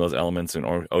see some of those elements in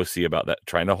OC about that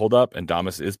trying to hold up, and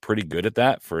Damas is pretty good at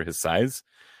that for his size.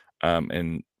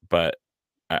 But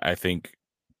I think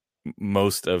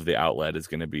most of the outlet is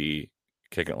going to be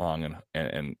kick it long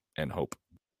and hope.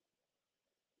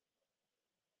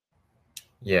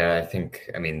 Yeah,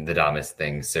 I mean, the Damas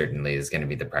thing certainly is going to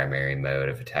be the primary mode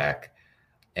of attack,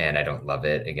 and I don't love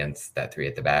it against that three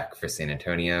at the back for San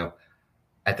Antonio.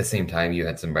 At the same time, you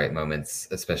had some bright moments,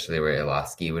 especially where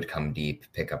Iloski would come deep,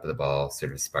 pick up the ball,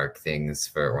 sort of spark things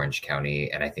for Orange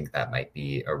County, and I think that might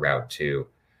be a route to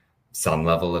some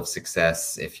level of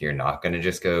success if you're not going to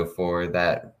just go for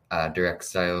that direct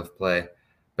style of play.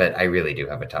 But I really do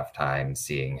have a tough time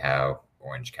seeing how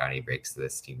Orange County breaks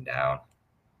this team down.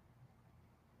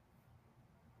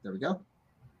 There we go.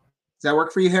 Does that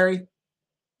work for you, Harry?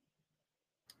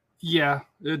 Yeah,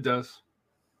 it does.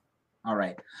 All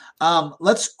right.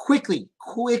 Let's quickly,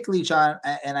 John,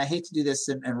 and I hate to do this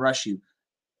and rush you.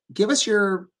 Give us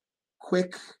your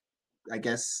quick, I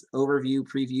guess,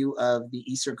 preview of the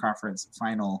Eastern Conference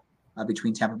final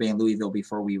between Tampa Bay and Louisville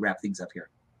before we wrap things up here.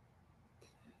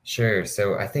 Sure.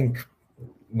 So I think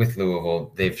with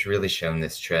Louisville, they've really shown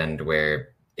this trend where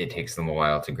it takes them a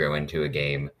while to grow into a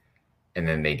game, and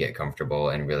then they get comfortable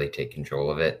and really take control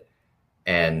of it.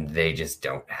 And they just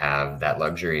don't have that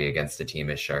luxury against a team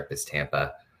as sharp as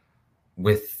Tampa.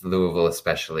 With Louisville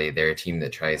especially, they're a team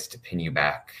that tries to pin you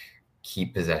back,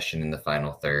 keep possession in the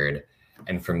final third,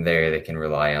 and from there they can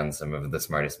rely on some of the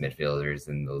smartest midfielders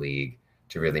in the league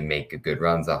to really make good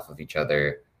runs off of each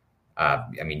other.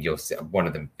 You'll see one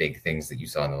of the big things that you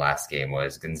saw in the last game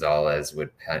was Gonzalez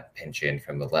would pinch in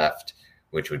from the left,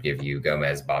 which would give you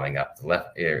Gomez bombing up the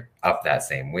left, up that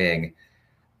same wing.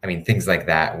 I mean, things like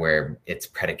that where it's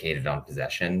predicated on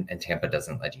possession, and Tampa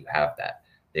doesn't let you have that.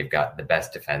 They've got the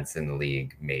best defense in the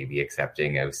league, maybe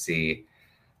excepting OC.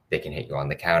 They can hit you on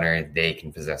the counter. They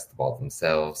can possess the ball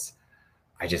themselves.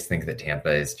 I just think that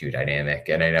Tampa is too dynamic,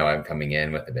 and I know I'm coming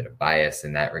in with a bit of bias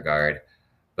in that regard,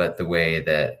 but the way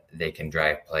that they can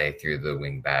drive play through the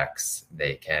wing backs,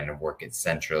 they can work it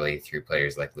centrally through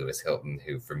players like Lewis Hilton,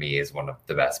 who for me is one of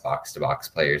the best box-to-box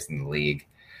players in the league.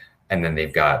 And then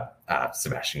they've got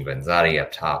Sebastian Guenzati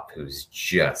up top, who's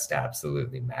just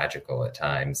absolutely magical at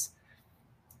times.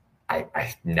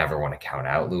 I never want to count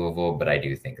out Louisville, but I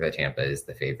do think that Tampa is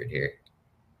the favorite here.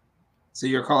 So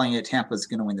you're calling it Tampa's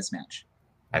going to win this match?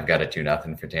 I've got a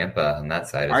 2-0 for Tampa on that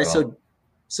side All right, as well.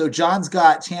 so John's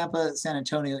got Tampa, San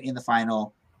Antonio in the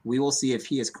final. We will see if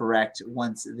he is correct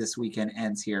once this weekend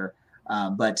ends here.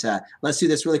 But let's do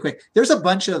this really quick. There's a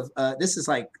bunch of this is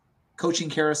like coaching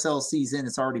carousel season.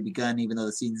 It's already begun, even though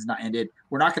the season's not ended.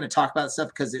 We're not going to talk about stuff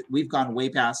because we've gone way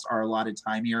past our allotted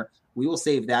time here. We will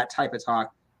save that type of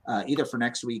talk either for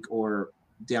next week or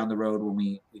down the road when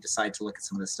we decide to look at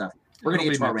some of this stuff. We're going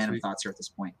to get to our random thoughts here at this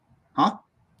point. Huh?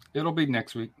 It'll be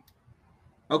next week.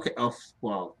 Okay. Oh,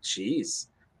 well, geez.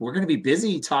 We're going to be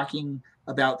busy talking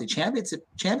about the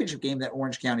championship game that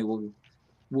Orange County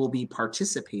will be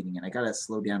participating in. I got to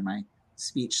slow down my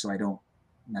speech so I don't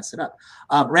mess it up.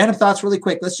 Random thoughts really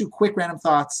quick. Let's do quick random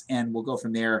thoughts, and we'll go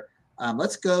from there.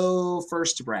 Let's go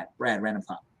first to Brad. Brad, random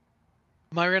thought.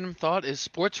 My random thought is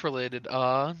sports related.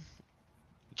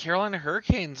 Carolina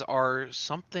Hurricanes are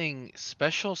something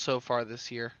special so far this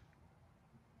year.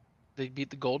 They beat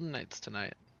the Golden Knights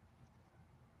tonight.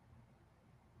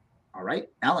 All right,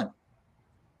 Alan.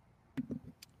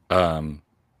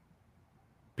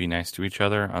 Be nice to each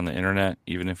other on the internet,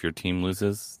 even if your team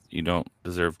loses. You don't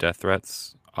deserve death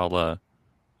threats, a la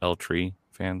El Tree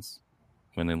fans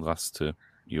when they lost to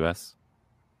US.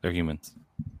 They're humans.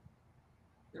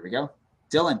 There we go.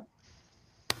 Dylan.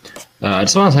 I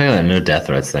just want to tell you that no death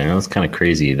threats thing. I know it's kind of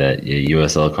crazy that a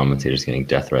USL commentator's getting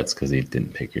death threats because he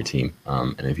didn't pick your team.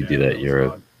 And if you do that, you're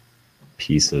a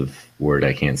piece of word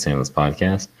I can't say on this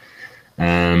podcast.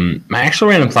 My actual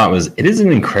random thought was, it is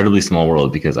an incredibly small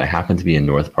world because I happened to be in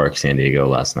North Park, San Diego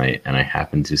last night, and I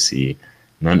happened to see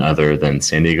none other than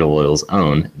San Diego Loyal's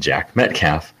own Jack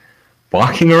Metcalf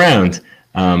walking around.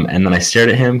 And then I stared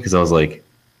at him because I was like,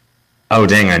 oh,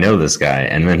 dang, I know this guy.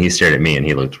 And then he stared at me and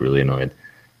he looked really annoyed.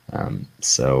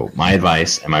 So my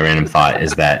advice and my random thought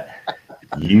is that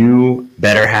you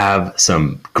better have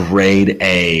some grade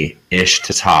A-ish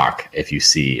to talk if you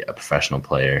see a professional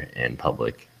player in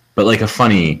public. But like in a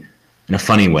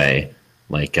funny way,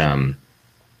 like Alan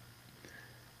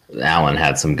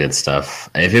had some good stuff.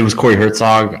 If it was Corey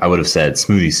Herzog, I would have said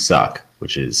smoothies suck,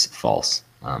 which is false.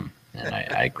 And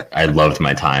I loved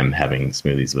my time having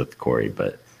smoothies with Corey.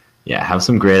 But yeah, have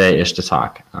some grade A-ish to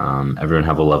talk. Everyone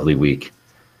have a lovely week.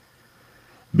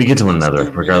 Be good to one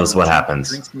another, regardless of what happens.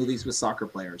 Drink smoothies with soccer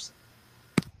players.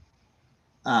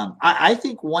 I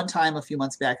think one time a few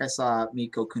months back I saw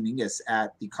Mikko Kuningas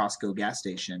at the Costco gas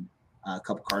station, a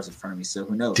couple cars in front of me, so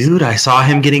who knows? Dude, I saw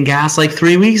him getting gas like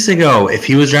 3 weeks ago. If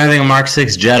he was driving a Mark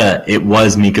 6 Jetta, it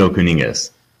was Mikko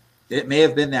Kuningas. It may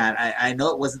have been that. I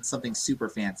know it wasn't something super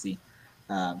fancy.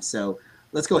 So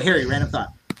let's go, Harry, random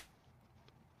thought.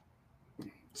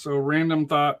 So random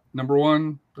thought, number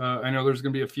one, I know there's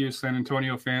going to be a few San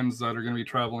Antonio fans that are going to be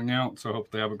traveling out, so I hope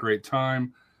they have a great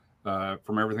time.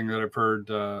 From everything that I've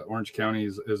heard, Orange County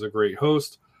is a great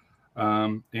host.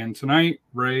 And tonight,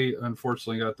 Ray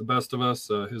unfortunately got the best of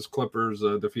us. His Clippers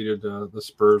defeated the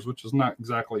Spurs, which is not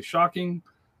exactly shocking.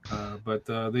 But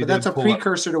that's a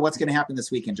precursor to what's going to happen this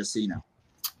weekend, just so you know.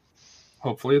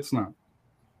 Hopefully it's not.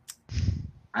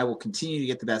 I will continue to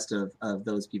get the best of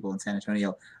those people in San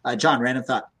Antonio. John, random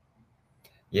thought.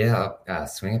 Yeah,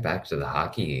 swing it back to the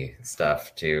hockey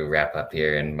stuff to wrap up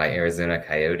here. And my Arizona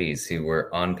Coyotes, who were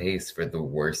on pace for the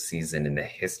worst season in the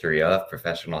history of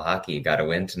professional hockey, got a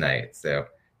win tonight. So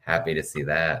happy to see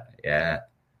that. Yeah.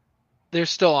 They're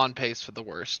still on pace for the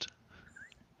worst.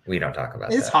 We don't talk about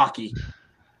that. It's hockey.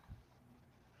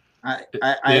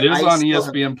 It is on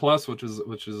ESPN Plus, which is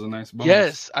a nice bonus.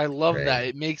 Yes, I love that.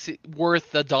 It makes it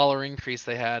worth the $1 increase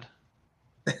they had.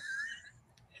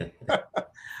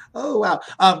 Oh, wow.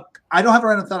 I don't have a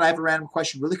random thought. I have a random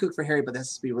question really quick for Harry, but this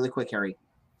has to be really quick, Harry.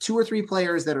 2 or 3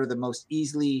 players that are the most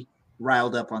easily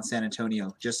riled up on San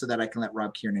Antonio, just so that I can let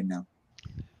Rob Kiernan know.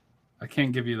 I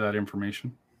can't give you that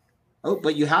information. Oh,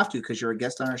 but you have to because you're a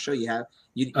guest on our show. You signed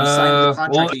the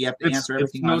contract. You have to answer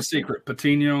everything. It's no secret.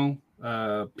 Patino,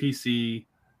 PC.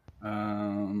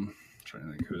 Trying to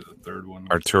think who's the third one.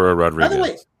 Arturo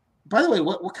Rodriguez. By the way,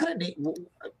 what kind of name?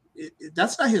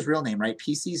 That's not his real name, right?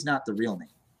 PC's not the real name.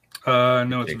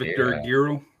 No, it's Victor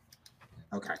Aguirre.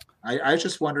 Okay. I was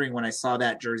just wondering when I saw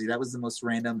that jersey. That was the most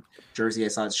random jersey I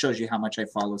saw. It shows you how much I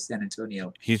follow San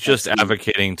Antonio. He's just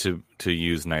advocating to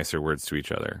use nicer words to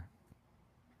each other.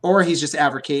 Or he's just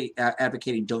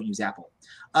advocating don't use Apple.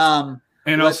 And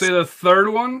I'll say the third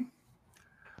one.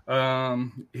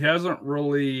 He hasn't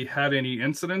really had any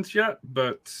incidents yet,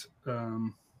 but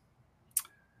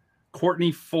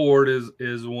Courtney Ford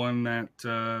is one that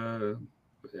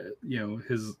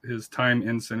his time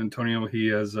in San Antonio,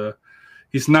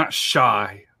 he's not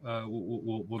shy.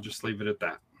 We'll just leave it at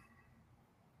that.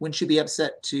 Wouldn't you be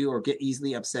upset too, or get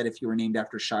easily upset if you were named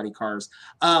after shoddy cars?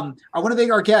 I want to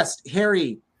thank our guest,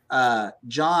 Harry,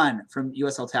 John from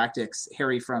USL Tactics,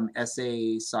 Harry from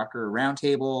SA Soccer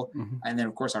Roundtable, and then,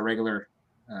 of course, our regular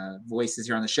voices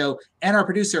here on the show, and our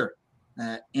producer,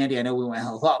 Andy. I know we went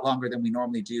a lot longer than we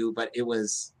normally do, but it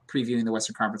was previewing the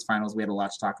Western Conference Finals. We had a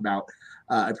lot to talk about.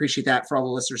 I appreciate that. For all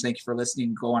the listeners, thank you for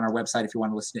listening. Go on our website if you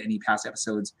want to listen to any past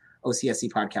episodes,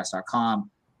 ocscpodcast.com.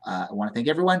 I want to thank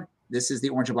everyone. This is the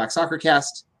Orange and Black Soccer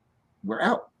Cast. We're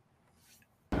out.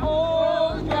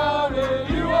 Oh, God.